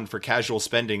around for casual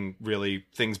spending really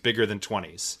things bigger than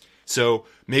 20s. So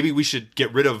maybe we should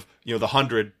get rid of, the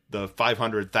 $100, the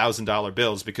 $500, $1,000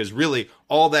 bills, because really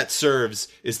all that serves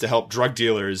is to help drug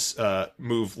dealers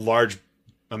move large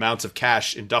amounts of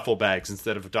cash in duffel bags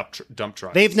instead of dump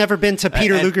trucks. They've never been to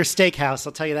Peter Luger's Steakhouse,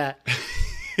 I'll tell you that.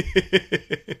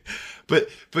 But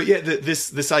yeah,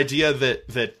 this idea that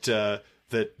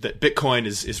Bitcoin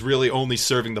is really only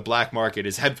serving the black market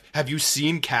is have you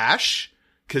seen cash?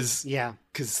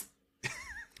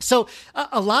 So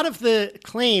a lot of the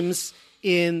claims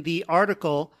in the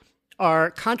article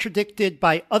are contradicted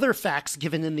by other facts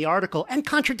given in the article and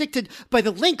contradicted by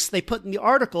the links they put in the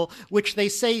article, which they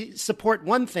say support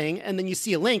one thing, and then you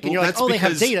see a link and you're like, oh, they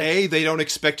have data. A, they don't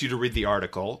expect you to read the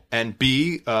article, and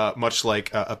B, much like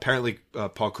apparently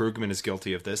Paul Krugman is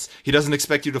guilty of this, he doesn't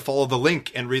expect you to follow the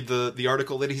link and read the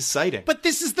article that he's citing. But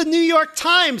this is the New York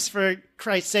Times, for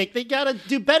Christ's sake. They got to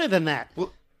do better than that.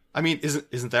 Well, I mean,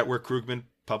 isn't that where Krugman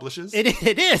publishes?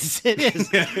 It is.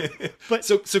 But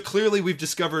so clearly we've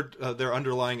discovered their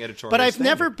underlying editorial. But I've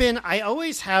never been. I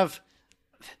always have.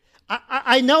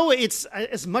 I know it's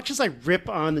as much as I rip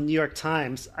on the New York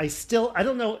Times. I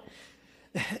don't know.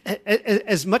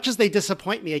 As much as they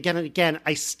disappoint me again and again,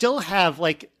 I still have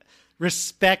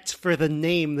respect for the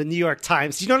name, the New York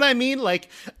Times. You know what I mean? It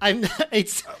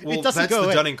doesn't that's go the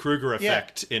away. Dunning-Kruger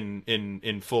effect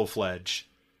in full fledged.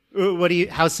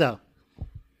 How so?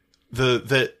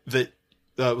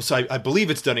 So I believe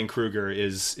it's Dunning-Kruger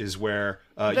is where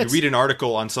you read an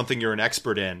article on something you're an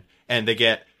expert in, and they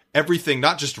get everything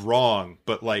not just wrong,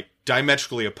 but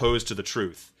diametrically opposed to the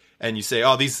truth. And you say,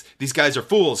 oh, these guys are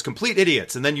fools, complete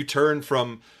idiots. And then you turn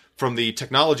from the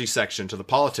technology section to the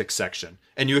politics section,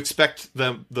 and you expect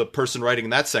the person writing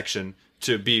in that section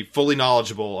to be fully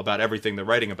knowledgeable about everything they're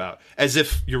writing about, as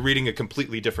if you're reading a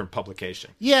completely different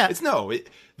publication. Yeah,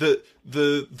 the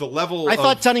level. I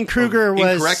thought Dunning-Kruger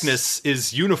was incorrectness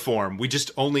is uniform. We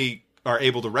just only are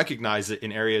able to recognize it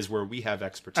in areas where we have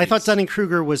expertise. I thought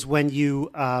Dunning-Kruger was when you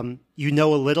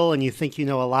know a little and you think you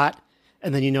know a lot,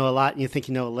 and then you know a lot and you think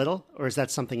you know a little, or is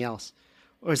that something else?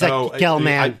 Or is that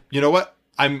Gell-Mann? You know what?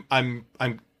 I'm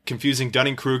confusing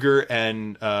Dunning-Kruger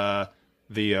and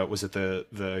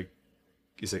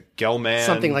is it Gell-Mann?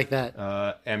 Something like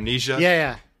that. Amnesia?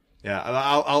 Yeah. Yeah,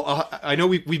 I know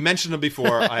we mentioned them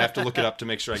before. I have to look it up to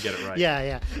make sure I get it right.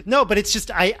 Yeah. No, but it's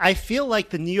just I feel like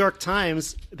the New York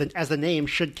Times, as the name,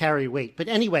 should carry weight. But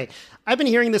anyway, I've been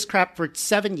hearing this crap for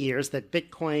 7 years that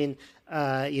Bitcoin,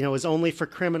 is only for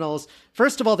criminals.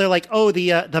 First of all, they're like, oh,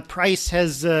 the price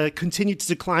has continued to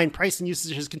decline. Price and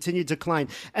usage has continued to decline,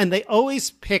 and they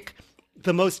always pick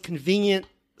the most convenient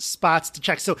spots to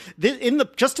check. So in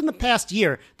the past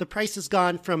year, the price has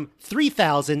gone from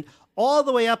 3,000 all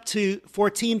the way up to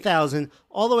 14,000,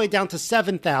 all the way down to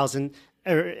 7,000.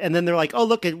 And then they're like, oh,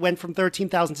 look, it went from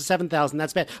 13,000 to 7,000.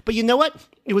 That's bad. But you know what?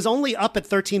 It was only up at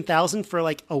 13,000 for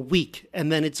like a week.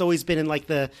 And then it's always been in like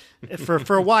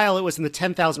for a while, it was in the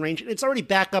 10,000 range. It's already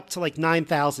back up to like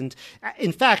 9,000.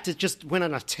 In fact, it just went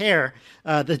on a tear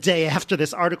the day after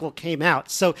this article came out.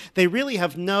 So they really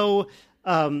have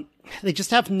they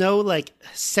just have no like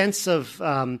sense of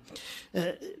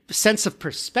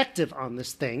perspective on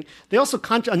this thing. They also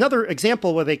another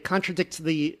example where they contradict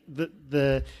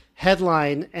the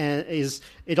headline is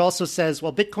it also says,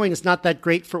 well, Bitcoin is not that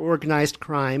great for organized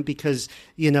crime because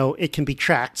it can be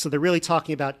tracked. So they're really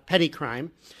talking about petty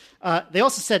crime. They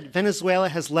also said Venezuela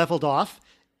has leveled off.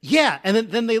 Yeah, and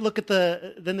then they look at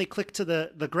then they click to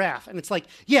the graph, and it's like,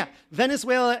 yeah,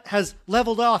 Venezuela has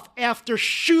leveled off after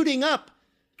shooting up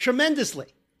tremendously,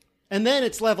 and then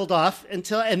it's leveled off and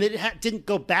it didn't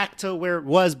go back to where it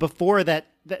was before that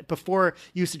before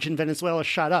usage in Venezuela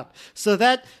shot up. So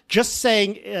that just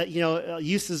saying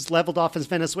usage leveled off as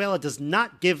Venezuela does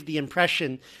not give the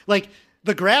impression, like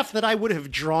the graph that I would have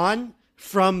drawn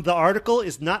from the article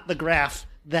is not the graph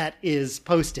that is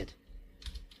posted.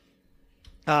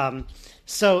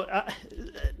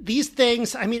 These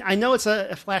things, I mean, I know it's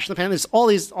a flash in the pan. There's all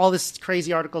this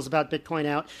crazy articles about Bitcoin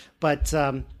out, but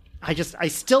I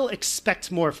still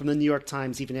expect more from the New York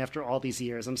Times even after all these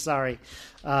years. I'm sorry,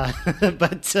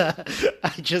 but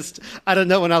I don't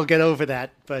know when I'll get over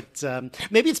that. But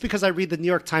maybe it's because I read the New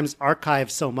York Times archive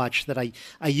so much that I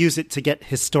use it to get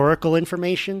historical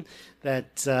information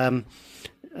that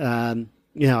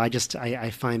I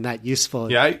find that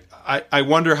useful. Yeah, I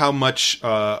wonder how much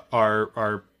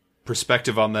our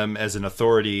perspective on them as an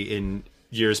authority in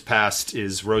years past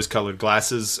is rose-colored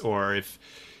glasses, or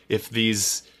if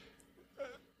these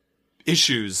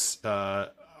issues have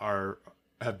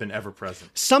been ever present.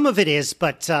 Some of it is,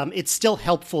 but it's still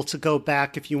helpful to go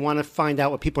back if you want to find out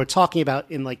what people are talking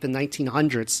about in like the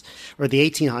 1900s or the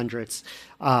 1800s.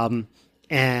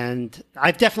 And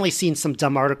I've definitely seen some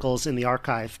dumb articles in the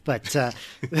archive, but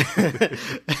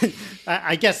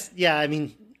I guess, yeah, I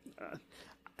mean,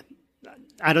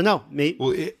 I don't know. Maybe.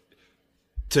 Well,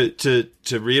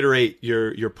 to reiterate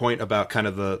your point about kind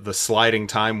of the sliding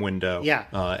time window, yeah,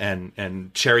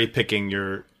 and cherry picking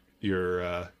your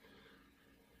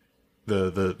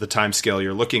the time scale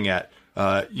you're looking at.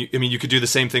 You could do the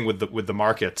same thing with the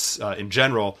markets in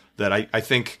general. That I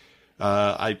think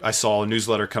I saw a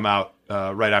newsletter come out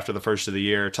right after the first of the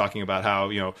year talking about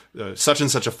how such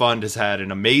and such a fund has had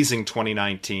an amazing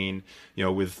 2019,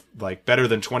 with like better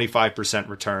than 25%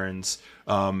 returns.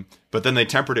 But then they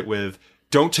tempered it with,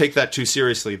 don't take that too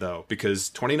seriously though, because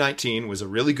 2019 was a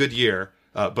really good year.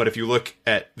 But if you look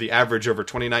at the average over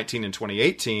 2019 and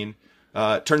 2018,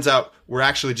 turns out we're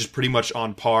actually just pretty much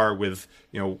on par with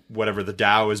whatever the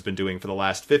Dow has been doing for the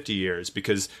last 50 years,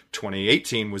 because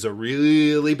 2018 was a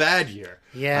really bad year.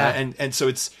 Yeah, and so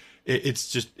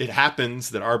it happens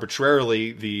that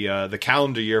arbitrarily the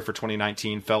calendar year for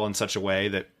 2019 fell in such a way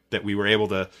that we were able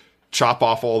to chop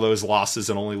off all those losses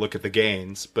and only look at the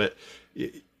gains. But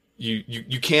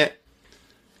you can't.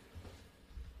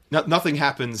 Nothing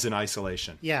happens in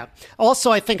isolation. Yeah.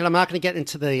 Also, I think, and I'm not going to get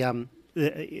into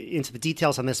the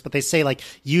details on this, but they say like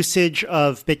usage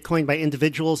of Bitcoin by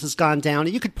individuals has gone down.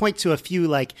 And you could point to a few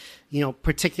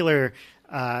particular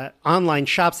online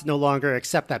shops that no longer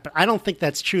accept that, but I don't think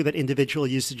that's true that individual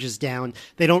usage is down.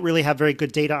 They don't really have very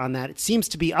good data on that. It seems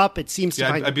to be up. It seems to.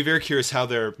 I'd be very curious how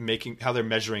they're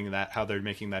measuring that, how they're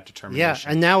making that determination.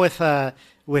 Yeah, and now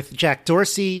with Jack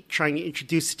Dorsey trying to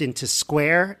introduce it into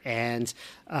Square and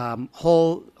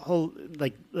whole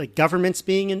governments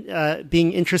being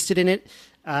interested in it,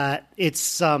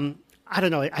 it's I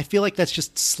don't know. I feel like that's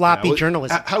just sloppy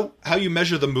journalism. How you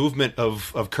measure the movement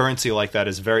of currency like that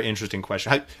is a very interesting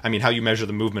question. How you measure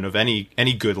the movement of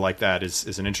any good like that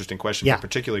is an interesting question. Yeah. But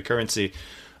particularly currency,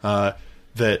 and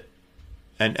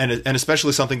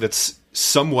especially something that's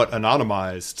somewhat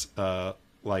anonymized,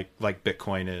 like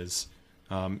Bitcoin is.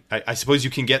 I suppose you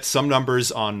can get some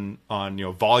numbers on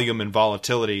volume and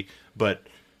volatility, but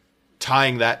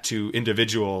tying that to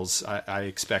individuals, I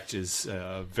expect is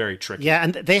very tricky. Yeah,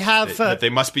 and they have they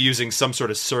must be using some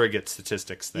sort of surrogate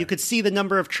statistics there. You could see the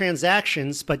number of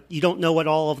transactions, but you don't know what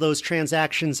all of those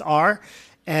transactions are.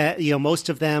 Most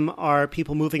of them are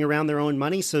people moving around their own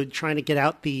money, so trying to get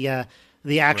out the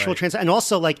actual transaction. And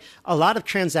also, like, a lot of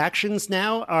transactions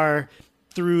now are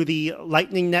through the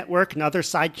Lightning Network and other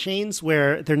side chains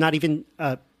where they're not even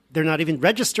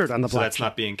registered on the blockchain. So that's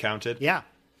not being counted? Yeah.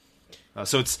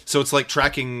 So it's like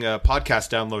tracking podcast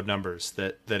download numbers.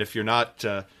 That if you're not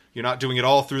doing it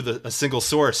all through a single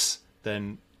source,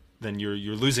 then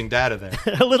you're losing data there.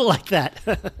 A little like that.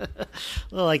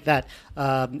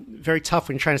 Very tough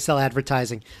when you're trying to sell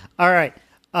advertising. All right.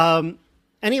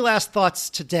 Any last thoughts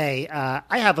today?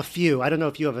 I have a few. I don't know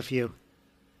if you have a few.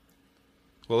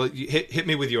 Well, hit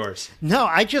me with yours. No,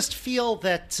 I just feel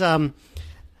that I'm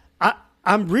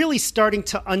really starting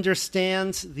to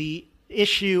understand the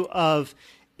issue of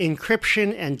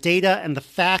encryption and data, and the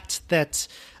fact that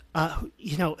I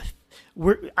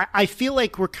feel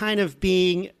like we're kind of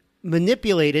being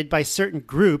manipulated by certain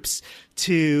groups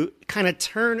to kind of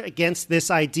turn against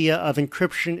this idea of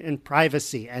encryption and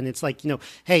privacy. And it's like,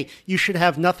 hey, you should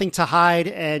have nothing to hide,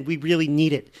 and we really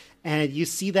need it. And you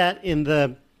see that in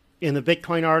the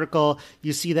Bitcoin article.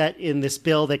 You see that in this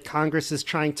bill that Congress is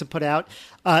trying to put out.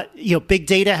 Big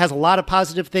data has a lot of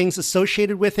positive things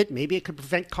associated with it. Maybe it could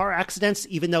prevent car accidents,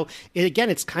 even though,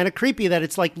 it's kind of creepy that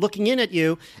it's like looking in at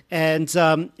you. And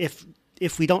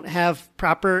if we don't have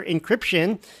proper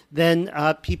encryption, then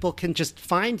people can just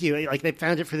find you. Like they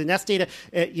found it for the Nest data.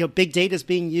 Big data is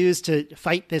being used to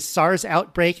fight this SARS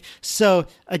outbreak. So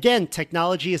again,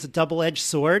 technology is a double-edged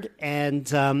sword,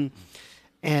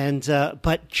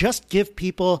 but just give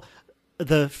people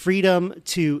the freedom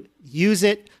to use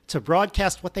it, to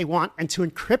broadcast what they want, and to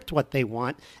encrypt what they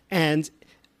want. And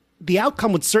the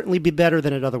outcome would certainly be better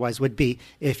than it otherwise would be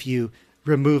if you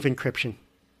remove encryption.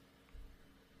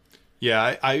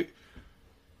 Yeah, I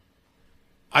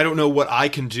don't know what I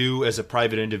can do as a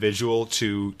private individual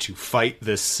to fight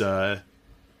this war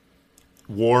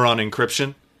on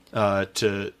encryption,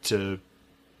 to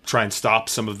try and stop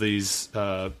some of these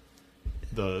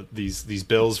these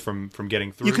bills from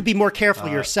getting through. You could be more careful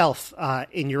yourself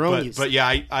in your own use. But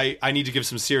yeah, I need to give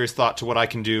some serious thought to what I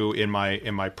can do in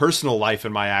my personal life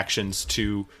and my actions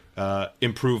to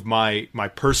improve my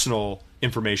personal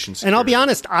information security. And I'll be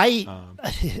honest,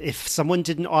 if someone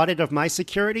did an audit of my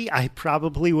security, I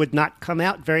probably would not come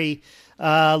out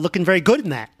looking very good in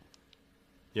that.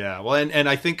 Yeah, well, and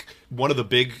I think one of the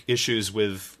big issues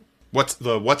with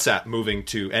WhatsApp moving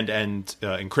to end-to-end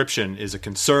encryption is a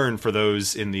concern for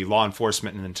those in the law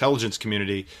enforcement and intelligence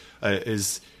community.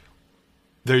 Is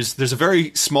there's a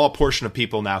very small portion of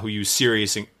people now who use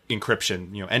serious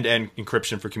encryption, end-to-end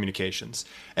encryption for communications,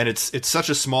 and it's such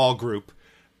a small group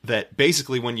that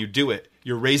basically when you do it,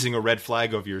 you're raising a red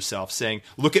flag over yourself, saying,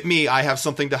 "Look at me, I have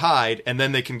something to hide," and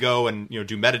then they can go and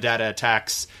do metadata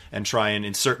attacks and try and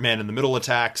insert man-in-the-middle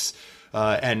attacks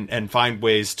and find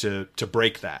ways to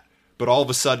break that. But all of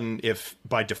a sudden, if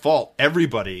by default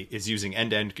everybody is using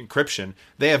end-to-end encryption,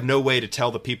 they have no way to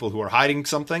tell the people who are hiding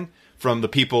something from the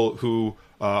people who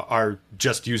are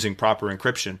just using proper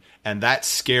encryption, and that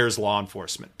scares law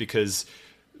enforcement because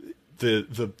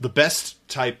the best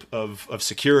type of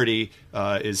security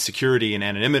is security and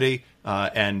anonymity,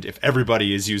 and if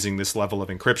everybody is using this level of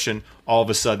encryption, all of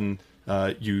a sudden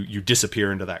you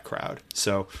disappear into that crowd.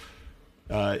 So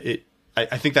I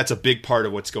think that's a big part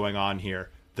of what's going on here.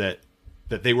 That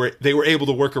they were able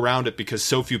to work around it because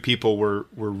so few people were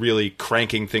really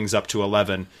cranking things up to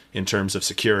 11 in terms of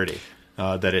security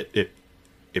that it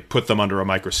put them under a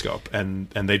microscope, and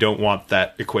they don't want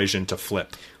that equation to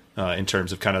flip. In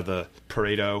terms of kind of the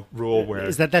Pareto rule,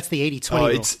 where that's the 80-20 rule.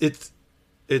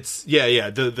 It's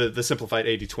the simplified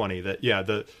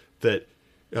 80-20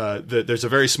 there's a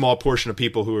very small portion of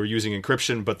people who are using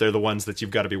encryption, but they're the ones that you've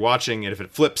got to be watching, and if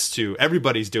it flips to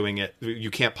everybody's doing it,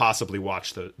 you can't possibly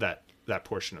watch that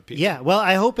portion of people. Yeah, well,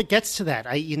 I hope it gets to that.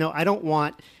 I don't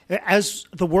want, as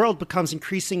the world becomes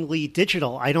increasingly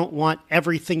digital, I don't want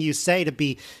everything you say to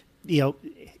be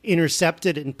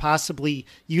intercepted and possibly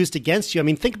used against you. I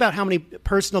mean, think about how many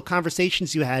personal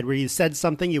conversations you had where you said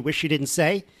something you wish you didn't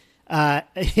say.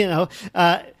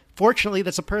 Fortunately,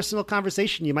 that's a personal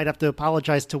conversation. You might have to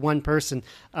apologize to one person.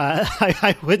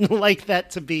 I wouldn't like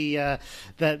that to be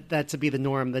that to be the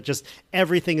norm. That just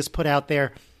everything is put out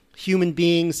there. Human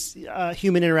beings,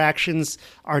 human interactions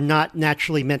are not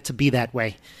naturally meant to be that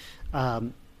way,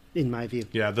 in my view.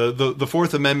 Yeah, the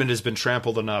Fourth Amendment has been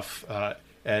trampled enough.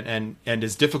 And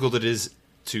as difficult it is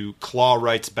to claw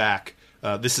rights back,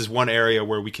 this is one area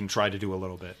where we can try to do a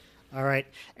little bit. All right.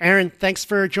 Aaron, thanks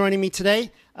for joining me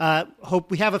today. Hope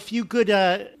we have a few good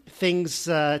things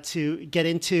to get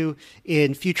into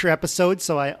in future episodes,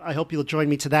 so I hope you'll join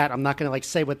me to that. I'm not going to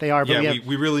say what they are. But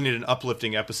we really need an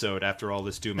uplifting episode after all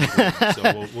this doom and gloom.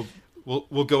 So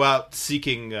we'll go out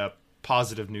seeking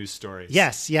positive news stories.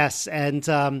 Yes. And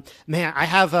man, I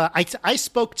have I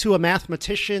spoke to a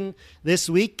mathematician this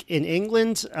week in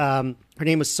England. Her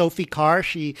name was Sophie Carr.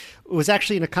 She was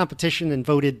actually in a competition and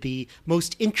voted the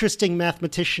most interesting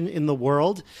mathematician in the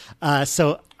world.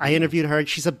 So I interviewed her.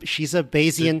 She's a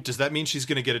Bayesian. Does that mean she's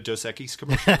going to get a Dos Equis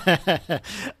commercial?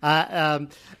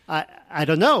 I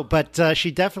don't know, but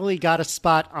she definitely got a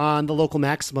spot on the Local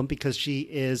Maximum because she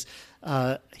is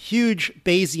huge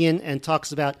Bayesian and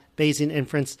talks about Bayesian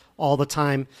inference all the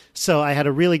time. So I had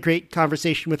a really great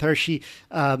conversation with her.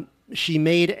 She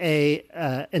made a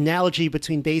analogy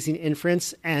between Bayesian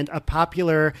inference and a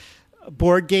popular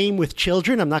board game with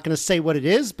children. I'm not going to say what it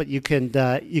is, but you can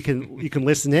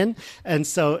listen in. And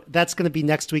so that's going to be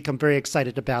next week. I'm very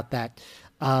excited about that.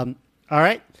 All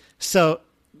right. So.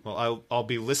 Well, I'll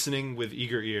be listening with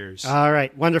eager ears. All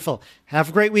right. Wonderful. Have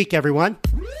a great week, everyone.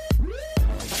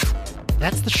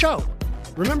 That's the show.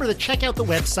 Remember to check out the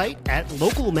website at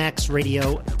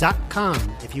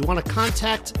localmaxradio.com. If you want to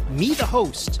contact me, the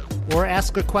host, or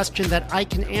ask a question that I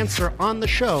can answer on the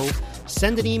show,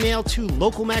 send an email to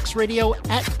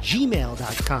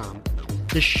localmaxradio@gmail.com.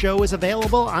 This show is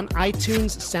available on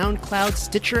iTunes, SoundCloud,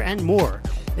 Stitcher, and more.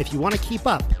 If you want to keep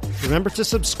up, remember to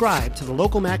subscribe to the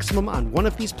Local Maximum on one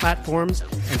of these platforms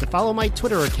and to follow my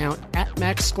Twitter account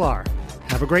 @MaxSklar.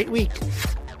 Have a great week.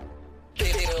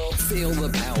 Feel the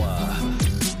power.